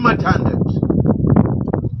uzenzela umathanda.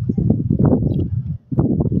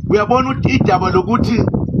 Uyabona ukuthi idaba lokuthi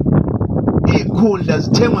ikhundla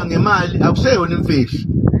zithengwa ngemali akuseyona imfihlo.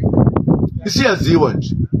 Isiyaziwa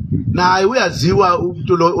nje. Naye uyaziwa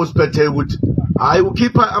umuntu lo osiphethe ukuthi hayi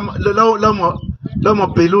ukhipha lo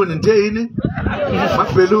mabheluni nje yini?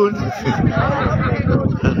 Mabheluni.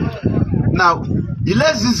 Now,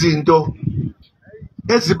 ilezi zinto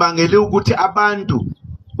ezibangele ukuthi abantu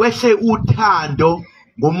kwehle uthando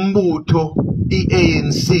ngombutho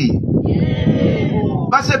iANC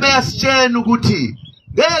base beyasitshena ukuthi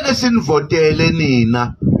ngeke sinivotele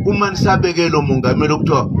nina uma nisabekela umongameli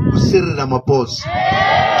okuthiwa uCyril Ramaphosa.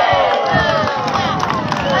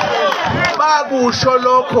 Bakusho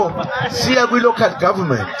lokho siya kwi-local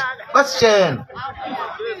government basitshena.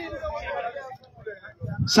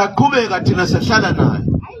 Saqhubeka thina sahlala naye.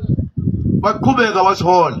 Waqhubeka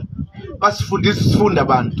wasihola. Basifundisa isifunda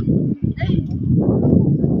abantu.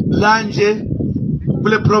 La nje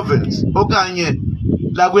kule province okanye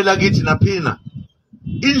la kwelakithi naphina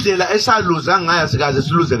indlela esaluza ngayo sikaze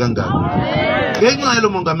siluze kangaka. Ngenxa yalo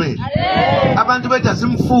mongameli. Abantu bethu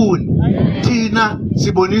asimfuni. Thina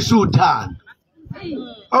sibonisa uthando.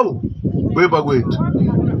 Awu weba kwethu.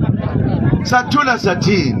 Sathula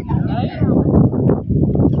sathini.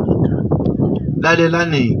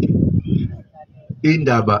 Lalelani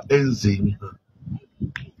indaba enzima.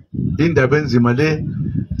 Indaba enzima le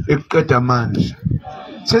eqeda amandla.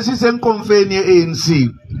 Sesisenkonfeni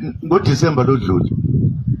yeANC ngoDisemba lodlule.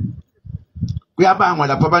 Kuyabangwa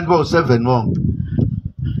lapha abantu bawu7 wonke.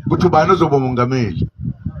 Kuthi ubani ozoba umongameli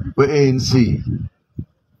weANC.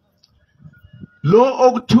 Lo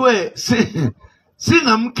okuthiwe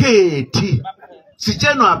singamkhethi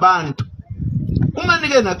sitshenwa abantu. Uma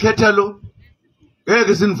nike nakhetha lo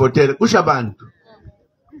ngeke sinivotele kusho abantu.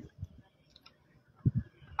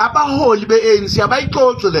 Abaholi beANC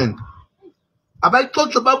abayixoxe lento.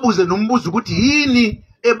 Abayixoxe babuze nombuzo ukuthi yini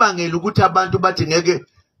ebangela ukuthi abantu bathi ngeke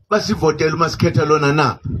basivotele uma sikhetha lona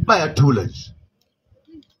na. Bayathula nje.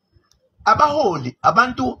 Abaholi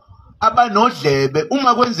abantu abanodlebe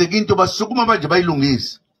uma kwenzeka into basukuma manje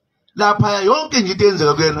bayilungisa. Lapha yonke nje into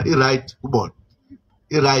eyenzeka kuyena iright ubona.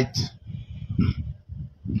 Iright.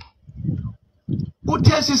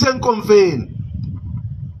 Uthe sisenkonfeni.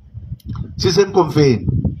 Sisenkonfeni.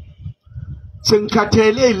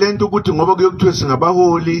 Sengikhathele lento ukuthi ngoba kuyokuthiwa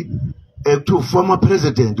singabaholi to former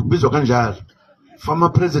president kubizwa kanjalo. Former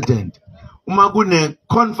president. Uma kune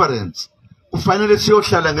conference kufanele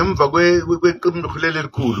siyohlala ngemva kweqembu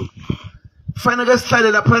elikhulu. Kufanele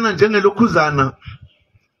sihlale lapha njengelokhuzana.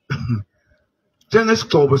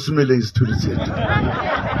 Njengesigcobo simele isithuli sethu.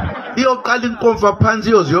 Iyoqala inkonfa phansi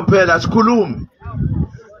iyoziyophela asikhulumi.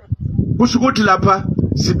 Kusho ukuthi lapha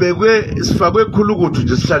sifakwe khulukuthu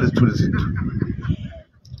nje sihlale isithuli sethu.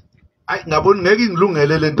 Ayi ngabona ngeke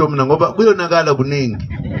ngilungele lento mina ngoba kuyonakala kuningi.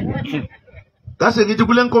 Ngase ngithi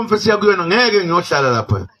kule nkonference yakuyona ngeke ngiyohlala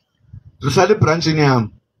lapha. Ngizohlala ebranchini yami.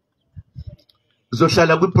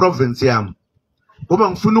 Ngizohlala kwiprovince yami. Ngoba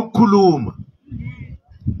ngifuna ukukhuluma.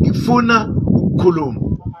 Ngifuna ukukhuluma.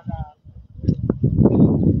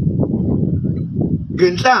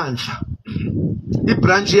 Ngenhlanhla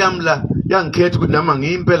ibranch yami la yangikhetha ukuthi nama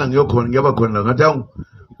ngiyimpela ngiyokhona ngiyaba khona ngathi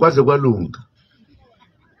kwaze kwalunga.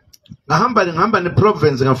 Ngihamba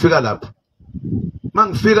neprovince ngafika lapha.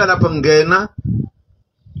 Mangifika lapha ngena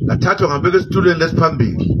ngathathwa ngabeka esitulweni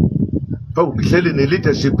lesiphambili. Hawu ngihleli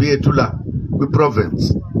ne-leadership yethu la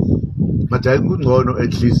kwiprovince. But hayi kungcono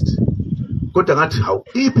at least. Kodwa ngathi hawu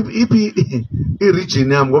iphi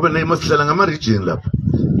i-region yami ngoba nayi masihlala ngama-region lapha.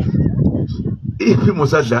 Iphi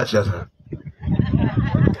mosadla.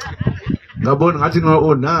 Ngabona ngathi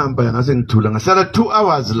namba ngase ngithula ngahlala 2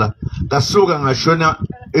 hours la ngasuka ngashona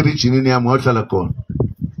eregionini yami ngahlala khona.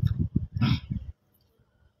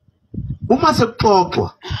 Uma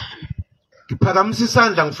sekuxoxwa ngiphakamisa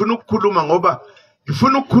isandla ngifuna ukukhuluma ngoba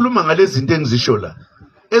ngifuna ukukhuluma ngalezi zinto engizisho la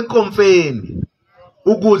enkonfeni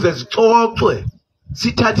ukuze sixoxwe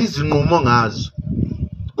sithathe izinqumo ngazo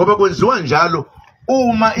ngoba kwenziwa njalo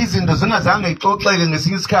uma izinto zingazange ixoxeke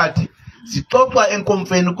ngesinye isikhathi sixoxa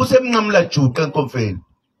enkonfeni kusemnqamula juqa enkonfeni.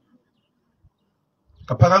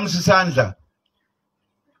 Ngaphakamisa isandla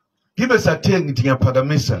ngibe sathe ngithi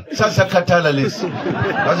ngiyaphakamisa sasakhathala lesi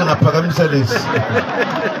ngaze ngaphakamisa lesi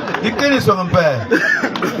iqiniso ngempela.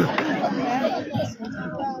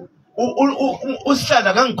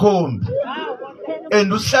 Usihlala kangikhombi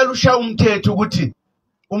and usihlala ushaya umthetho ukuthi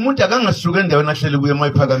umuntu akangasuka endaweni ahleli kuye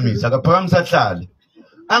mayiphakamisa akaphakamisa ahlale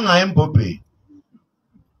angaye embhobheni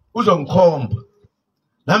uzongikhomba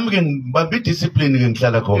nami ke ngibamba idiscipline ke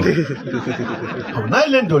ngihlala khona.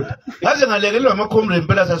 Awunayi le ndoda ngaze ngalekelelwa amakhomre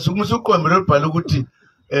impela sasukuma uqombe lolibhala ukuthi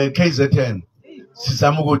KZN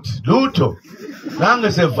sizama ukuthi lutho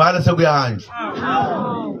nange sevala sekuyahanja.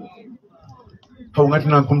 Hawu ngathi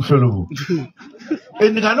nanku umhlolo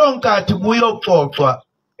engalonkathi kuyoxoxwa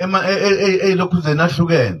elokhuzeni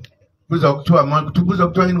ahlukene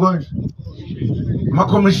kuzokuthiwa yini konje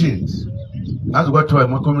ama-commissions ngazi kwathiwa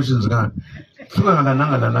ama-commissions ngani hluka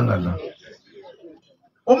ngala.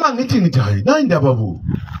 uma ngithi hayi nayindaba bu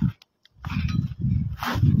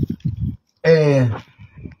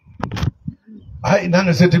hayi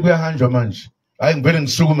nangesethi kuyahanjwa manje hayi ngivele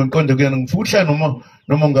ngisukume ngiqonde kuyena ngifuna noma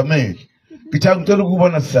nomongameli ngithi ngicela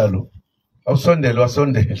ukubona sihlalo awusondele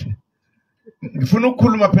wasondele ngifuna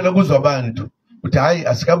ukukhuluma phela kuzwa abantu uthi hayi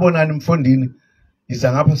asikabonani mfondini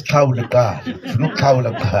isa ngapha sixhawule qala ngifuna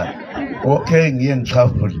ukuxhawula qala okay ngiye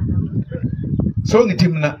ngixhawule so ngithi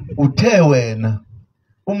mina uthe wena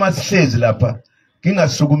uma sihlezi lapha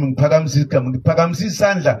ngingasukumi ngiphakamisa igama ngiphakamisa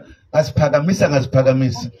isandla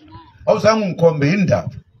ngasiphakamisa awuzange ungikhombe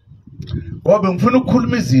indaba ngoba ngifuna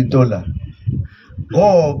ukukhuluma izinto la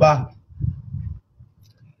ngoba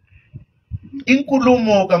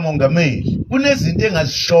inkulumo kamongameli kunezinto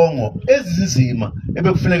engazishongo ezinzima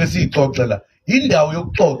ebekufanele siyixoxe la indawo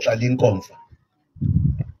yokuxoxa linkonfa.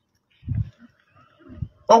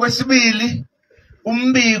 Okwesibili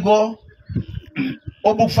umbiko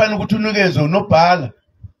obukufanele ukuthi unikezwe unobhala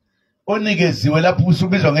onikeziwe lapho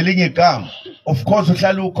usubizwa ngelinye igama of course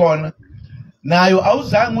uhlala ukhona nayo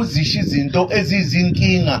awuzange uzisho izinto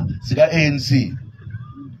ezizinkinga zika ANC.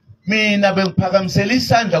 Mina bengiphakamisela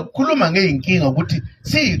isandla ukukhuluma ngeinkinga ukuthi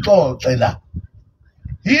siyixoxe la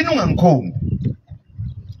yini ungangikhombi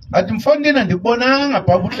athi mfondini ndikubonanga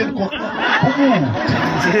ngapha uhleli ukuthi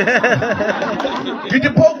ngithi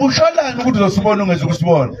pho usholana ukuthi uzosibona ungeze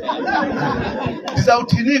ukusibona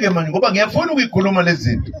sizawuthini-ke manje ngoba ngiyafuna ukuyikhuluma lezi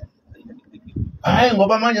zinto hayi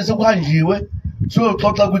ngoba manje sekuhanjiwe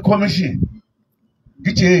siyoxoxa kwi-commission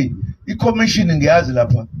ngithi hey i-commission ngiyazi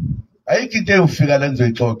lapha ayikho into eyofika la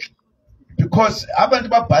nizoyixoxa because abantu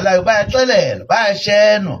babhalayo bayaxelela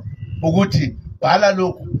bayashenwa ukuthi bhala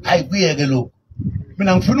lokhu hayi kuyeke lokhu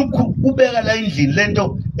mina ngifuna ukubeka la endlini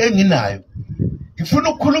lento enginayo ngifuna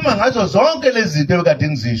ukukhuluma ngazo zonke lezi zinto ebekade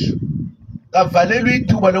ngizisho kavalelwe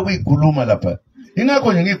ithuba lokuyikhuluma lapha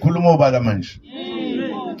ingakho nje ngiyikhuluma obala manje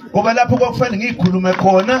ngoba lapho kwakufanele ngiyikhulume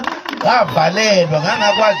khona ngavalelwa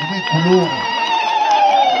ngangakwazi ukuyikhuluma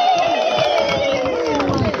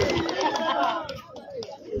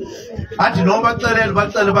athi noma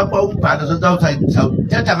bacele bakwa ukubhala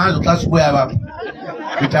sawuthetha ngazo xa sibuya lapha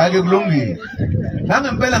ngithi ake kulungile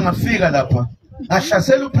nangempela ngafika lapha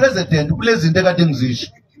ngahlasela upresident kulezi zinto ekade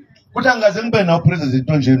ngizisho ukuthi angaze ngibe nawo upresident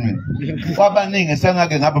onjeni mina kwabaningi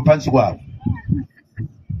sengake ngapha phansi kwabo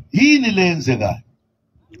yini lenzekayo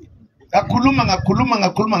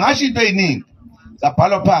ngakhuluma ngasho into eyiningi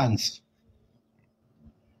zabhalwa phansi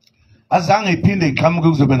azange iphinde iqhamuke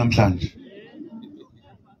kuzobe namhlanje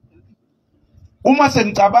uma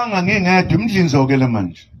sengicabanga ngingedwa imdlinzo-ke le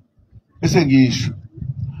manje bese ngisho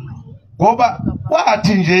ngoba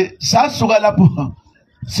kwathi nje sasuka lapho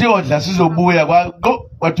siyodla sizobuya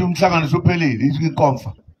kwathi umhlangano usuphelile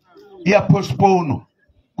inkonfa iyapostpone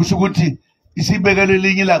kusho ukuthi isibekele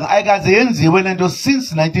elinye ilanga ayikaze yenziwe lento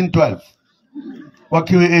since 1912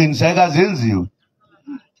 kwakhiwe ANC ayikaze yenziwe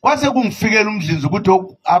kwase kungifikela umdlinzo ukuthi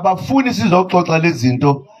abafuni sizoxoxa lezi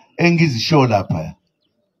zinto engizisho lapha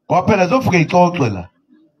ngoba phela zofike ixoxe la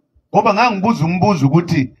ngoba ngangibuza umbuzo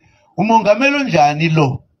ukuthi umongameli onjani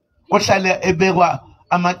lo ohlale ebekwa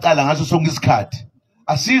amacala ngaso sonke isikhathi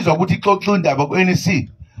asizwa ukuthi ixoxe indaba ku-ANC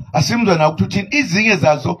asimzwa na ukuthi izinye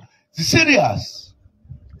zazo ziserious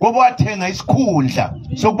ngoba wathenga isikhundla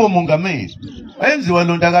sokuba umongameli enziwa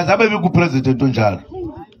lonto akaze abe bekupresident onjalo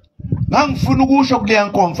ngangifuna ukusho kuleya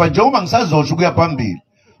nkonfa njengoba ngisazosho ukuya phambili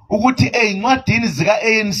ukuthi ey'ncwadini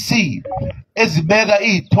zika-ANC ezibeka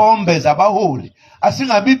iy'thombe zabaholi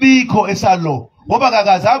asingabibikho esalo ngoba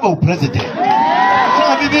kakaze abe upresident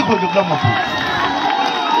asingabibikho nje kula maphutha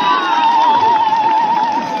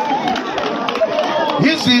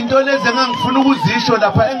izinto lezi engangifuna ukuzisho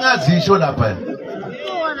lapha engazisho lapha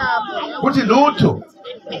ukuthi lutho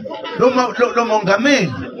lo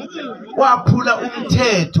mongameli waphula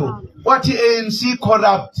umthetho wathi ANC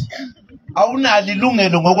corrupt awunalo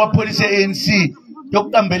ilungelo ngokwapolisi ANC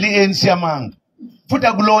yokuqambela iANC amanga futhi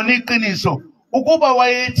akulona iqiniso ukuba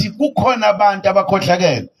wayethi kukhona abantu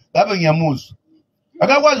abakhohlakele ngabe ngiyamuzwa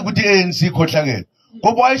akakwazi ukuthi iANC ikhohlakele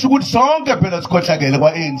ngoba wayisho ukuthi sonke phela sikhohlakele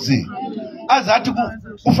kwa-ANC azathi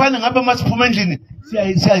kufanele ngabe masiphuma endlini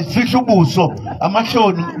siyayifihla ubuso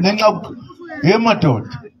amahloni ngenxa yemadoda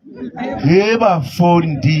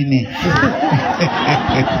yebafondini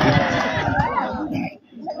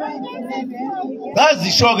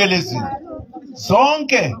ngazisho-ke lezi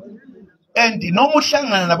zonke and noma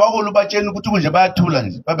uhlangana nabaholi ubatshela ukuthi kunje bayathula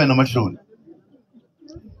nje babe namahloni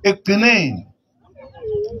ekugcineni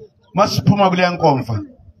masiphuma kuleya nkonfa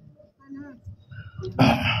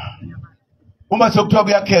uma sekuthiwa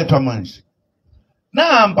kuyakhethwa manje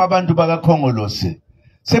nampa abantu bakakhongolose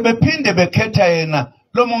sebephinde bekhetha yena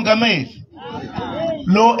lo mongameli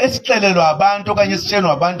lo esixelelwa abantu okanye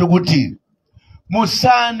esitshelwa abantu ukuthi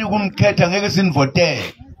musani kumkhetha ngeke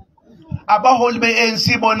sinivotele. Abaholi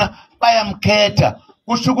be-ANC bona bayamkhetha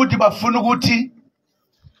kusho ukuthi bafuna ukuthi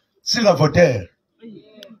singavotele.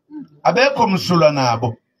 Abekho msulwa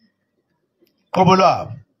nabo qobo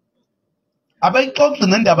lwabo. Abayixoxi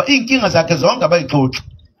nendaba inkinga zakhe zonke abayixoxi.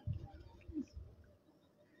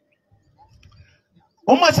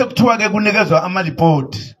 Uma sekuthiwa ke kunikezwa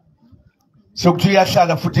amalipoti sokuthiwa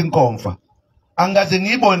iyahlala futhi inkomfa angaze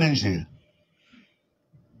ngiyibone nje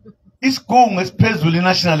isigungu esiphezulu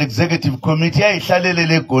iNational Executive Committee yayihlalele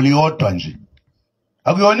legoli yodwa nje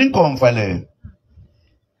akuyona inkomfa leyo.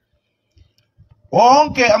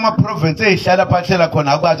 Wonke ama-province eyihlala phathela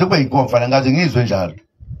khona akwazi kube inkomfa la ngaze ngizwe njalo.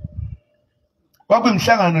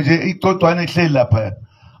 Kwakuyimhlangano nje icocwane ehleli lapha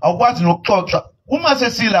awukwazi nokuxoxa. Uma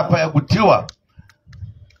sesilapha kuthiwa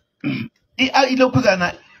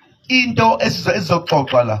ilokhuzana into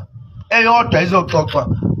esizoxoxwa la eyodwa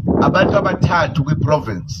izoxoxwa abantu abathathu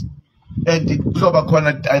kwi-province and kuzoba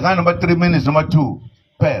khona ayikani noma 3 minutes noma 2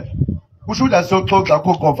 phela. Kusho ukuthi asiyoxoxa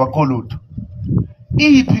kokova kolutho.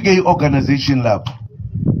 Iphi ke i-organization lapho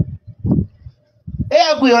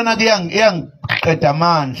eyakuyona ke yangiqeda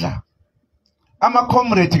amandla.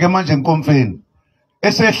 Ama-comrade ke manje enkomfeni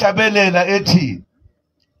esehlabelela ethi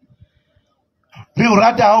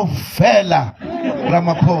riurata awufela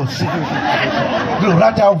Ramaphosa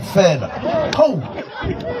riurata awufela. Hawu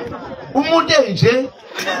umuntu enje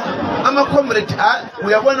ama-comrade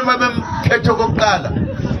uyabona uma bemkhetho kokuqala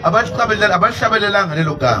abahlabelelanga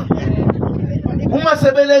lelo gama. Uma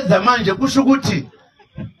sebelenza manje kusho ukuthi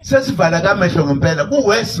sesivala kamehlo ngempela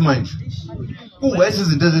kuwesi manje kuwesi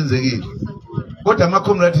izinto ezenzekile. Kodwa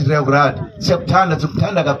ama-comrade riurata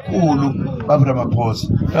sikuthanda kakhulu baba Ramaphosa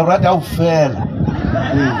riurata awufela.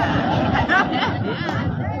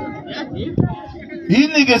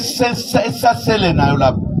 Yini ke sasele nayo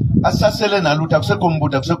lapho asasele nalutho akusekho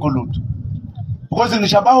mbuda akusekho lutho because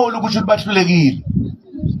ngisho abaholi ukuthi bahlulekile.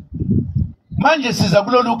 Manje siza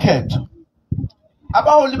kulolu khetho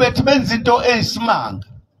abaholi bethu benza into eyisimanga.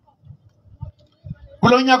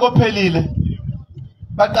 Kulonyaka ophelile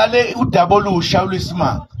baqale udaba olusha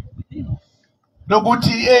olwisimanga lokuthi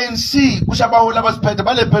i-ANC kusho abaholi abasiphethe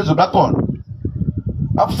bale phezulu bakhona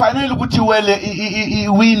akufanele ukuthi wele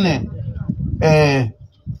iwine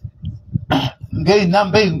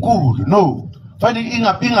ngeyinamba ezinkulu. No, fanele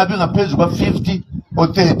ingabi ngaphezulu kwa-50 or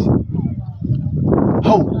 30.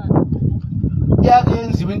 Hawu yake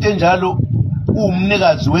yenziwa into enjalo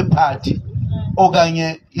umnikazi wephathi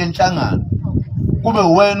okanye yenhlangano kube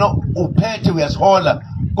wena uphethe uyasihola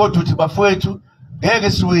kodwa uthi bafowethu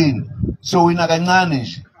ngeke siwini sowina kancane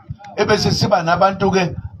nje ebese siba nabantu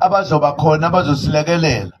ke abazoba khona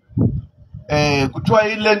abazosilekelela. Kuthiwa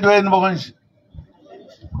ilento yeni bokonje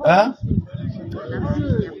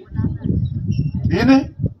yini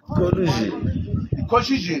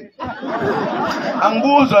Koshiji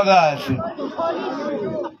angibuzwa kahle.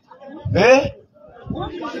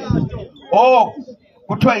 Oh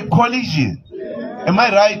kuthiwa i-collision. Am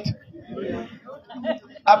I right?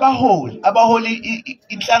 Abaholi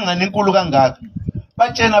inhlangano enkulu kangaka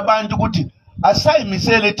batshena abantu ukuthi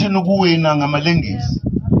asayimisele thina ukuwina ngamalengisi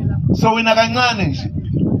so wina kancane nje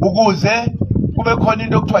ukuze kube khona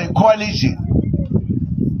into okuthiwa i-coalition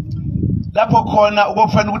lapho khona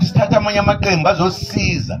ukufanele ukuthi sithathe amanye amaqembu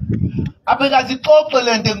azosisiza abekazixoxe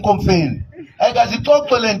lento enkomfeni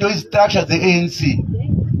ayikazixoxe lento istructure ze-ANC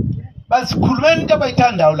basikhulumeni into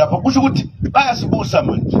abayithandayo lapho kusho ukuthi bayasibusa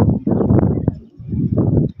manje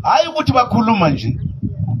hayi ukuthi bakhuluma nje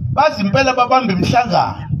bazi impela babamba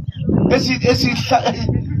imhlangano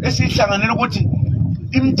esihlanganele ukuthi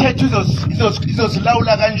imithetho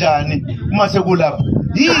izosilawula kanjani uma sekulapho.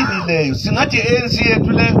 Yini leyo singathi ANC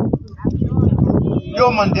yethu leyo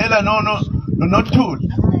yo Mandela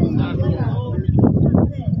noThuli.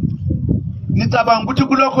 Nicabanga ukuthi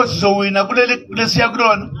kulokho sizowina kulesiya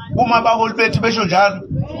kulona uma abaholi bethu besho njalo.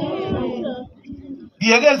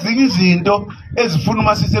 Yeke ezinye izinto ezifuna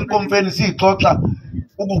uma sisenkomfeni sixoxa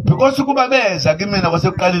because kuba beza kimina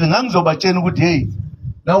kwasekuqaleni ngangizobatshena ukuthi hey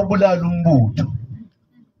na ubulala umbutho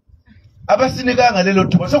abasinikanga lelo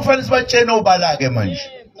thuba sokufanele sibatshene obalake manje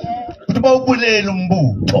ukuthi bawubulela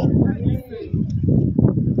umbutho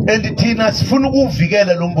and thina sifuna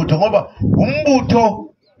ukuvikela lo mbutho ngoba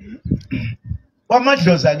umbutho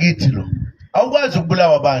wamadlozi akithi lo awukwazi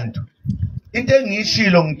ukubulawa abantu. Into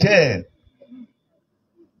engiyishilo ngithe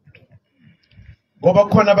ngoba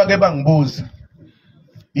khona bake bangibuza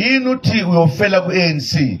yini uthi uyofela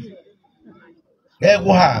ku-ANC ngeke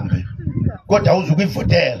uhambe kodwa awuze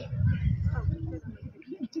ukuyivotela.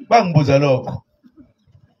 bangibuza lokho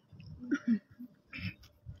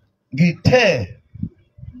ngithe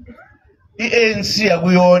iANC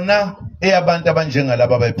akuyona eyabantu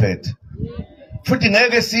abanjengalabo abayiphethe futhi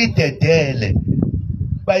ngeke sidedele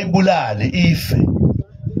bayibulale ife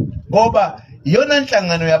ngoba iyona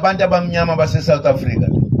inhlangano yabantu abamnyama base South Africa.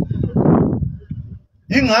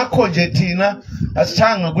 Ingakho nje thina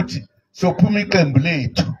asithanga ukuthi sophuma iqembu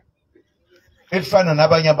lethu elifana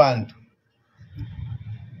nabanye abantu.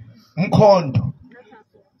 Mkhondo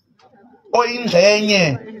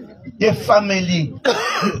oyingxenye yefamily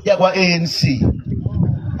yakwa ANC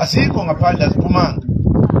asikho ngaphandle asiphumanga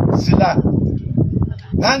sila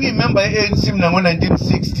ngangimember yeANC mina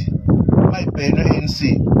ngo1960 mayibheno ANC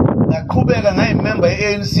ngaqhubeka ngayimember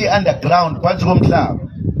yeANC underground phansi komhlaba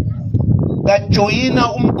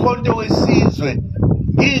ngajoyina umkhonto wesizwe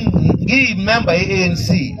ngiyimember yeANC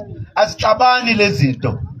asixabani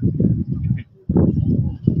lezinto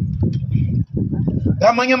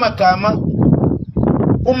ngamanye amagama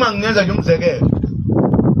uma ngenza nje umzekelo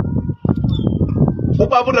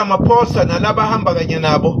ubaba uRamaphosa nalabo ahamba kanye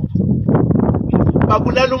nabo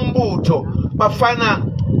babulala umbutho bafana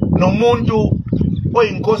nomuntu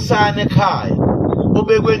oyinkosana ekhaya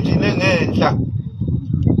obekwe endlini engenhla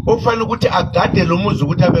ofana ukuthi agade lo muzi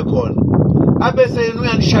ukuthi abe khona abese yena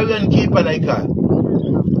uyanishaya uyanikhipha la ekhaya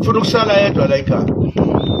ufuna ukusala yedwa la ekhaya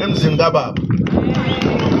emzini kababa.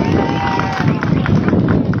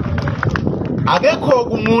 Akekho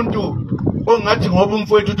umuntu ongathi ngoba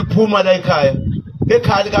umfowethu uthi phuma la ekhaya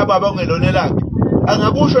likababa ungelone lakhe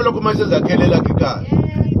angakusho lokho mase zakhele lakhe ekhaya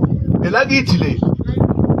elakithi le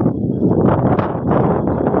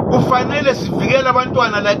kufanele sivikele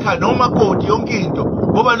abantwana la ekhaya noma kodi yonke into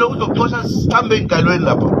ngoba lokho uzokuxosha sihambe engalweni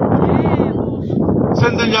lapha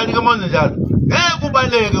senze njani ke manje njalo ngeke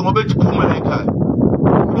ubaleke ngoba ethi phuma la ekhaya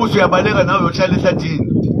ubuze uyabaleka nawe uyohlala ehlathini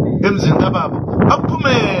emzini kababa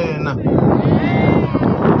akuphumena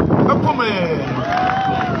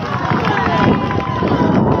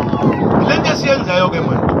lento siyenzayo ke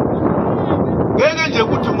manje ngeke nje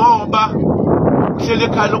ukuthi ngoba uhlele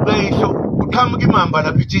ekhaya lokuyihlo uqhamuka imamba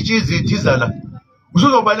lapha ijitshiza ithiza la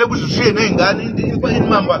usuzobaleka uzushiye nezingane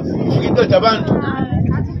imamba ufike iqeda abantu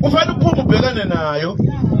kufanele uphume ubhekane nayo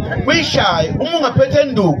uyishaye uma ungaphethe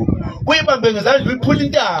induku uyibambe ngezandla uyiphula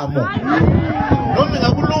intamo noma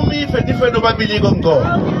ngakuluma ife nobabili konke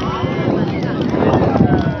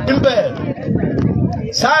impela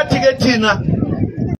sathi ke thina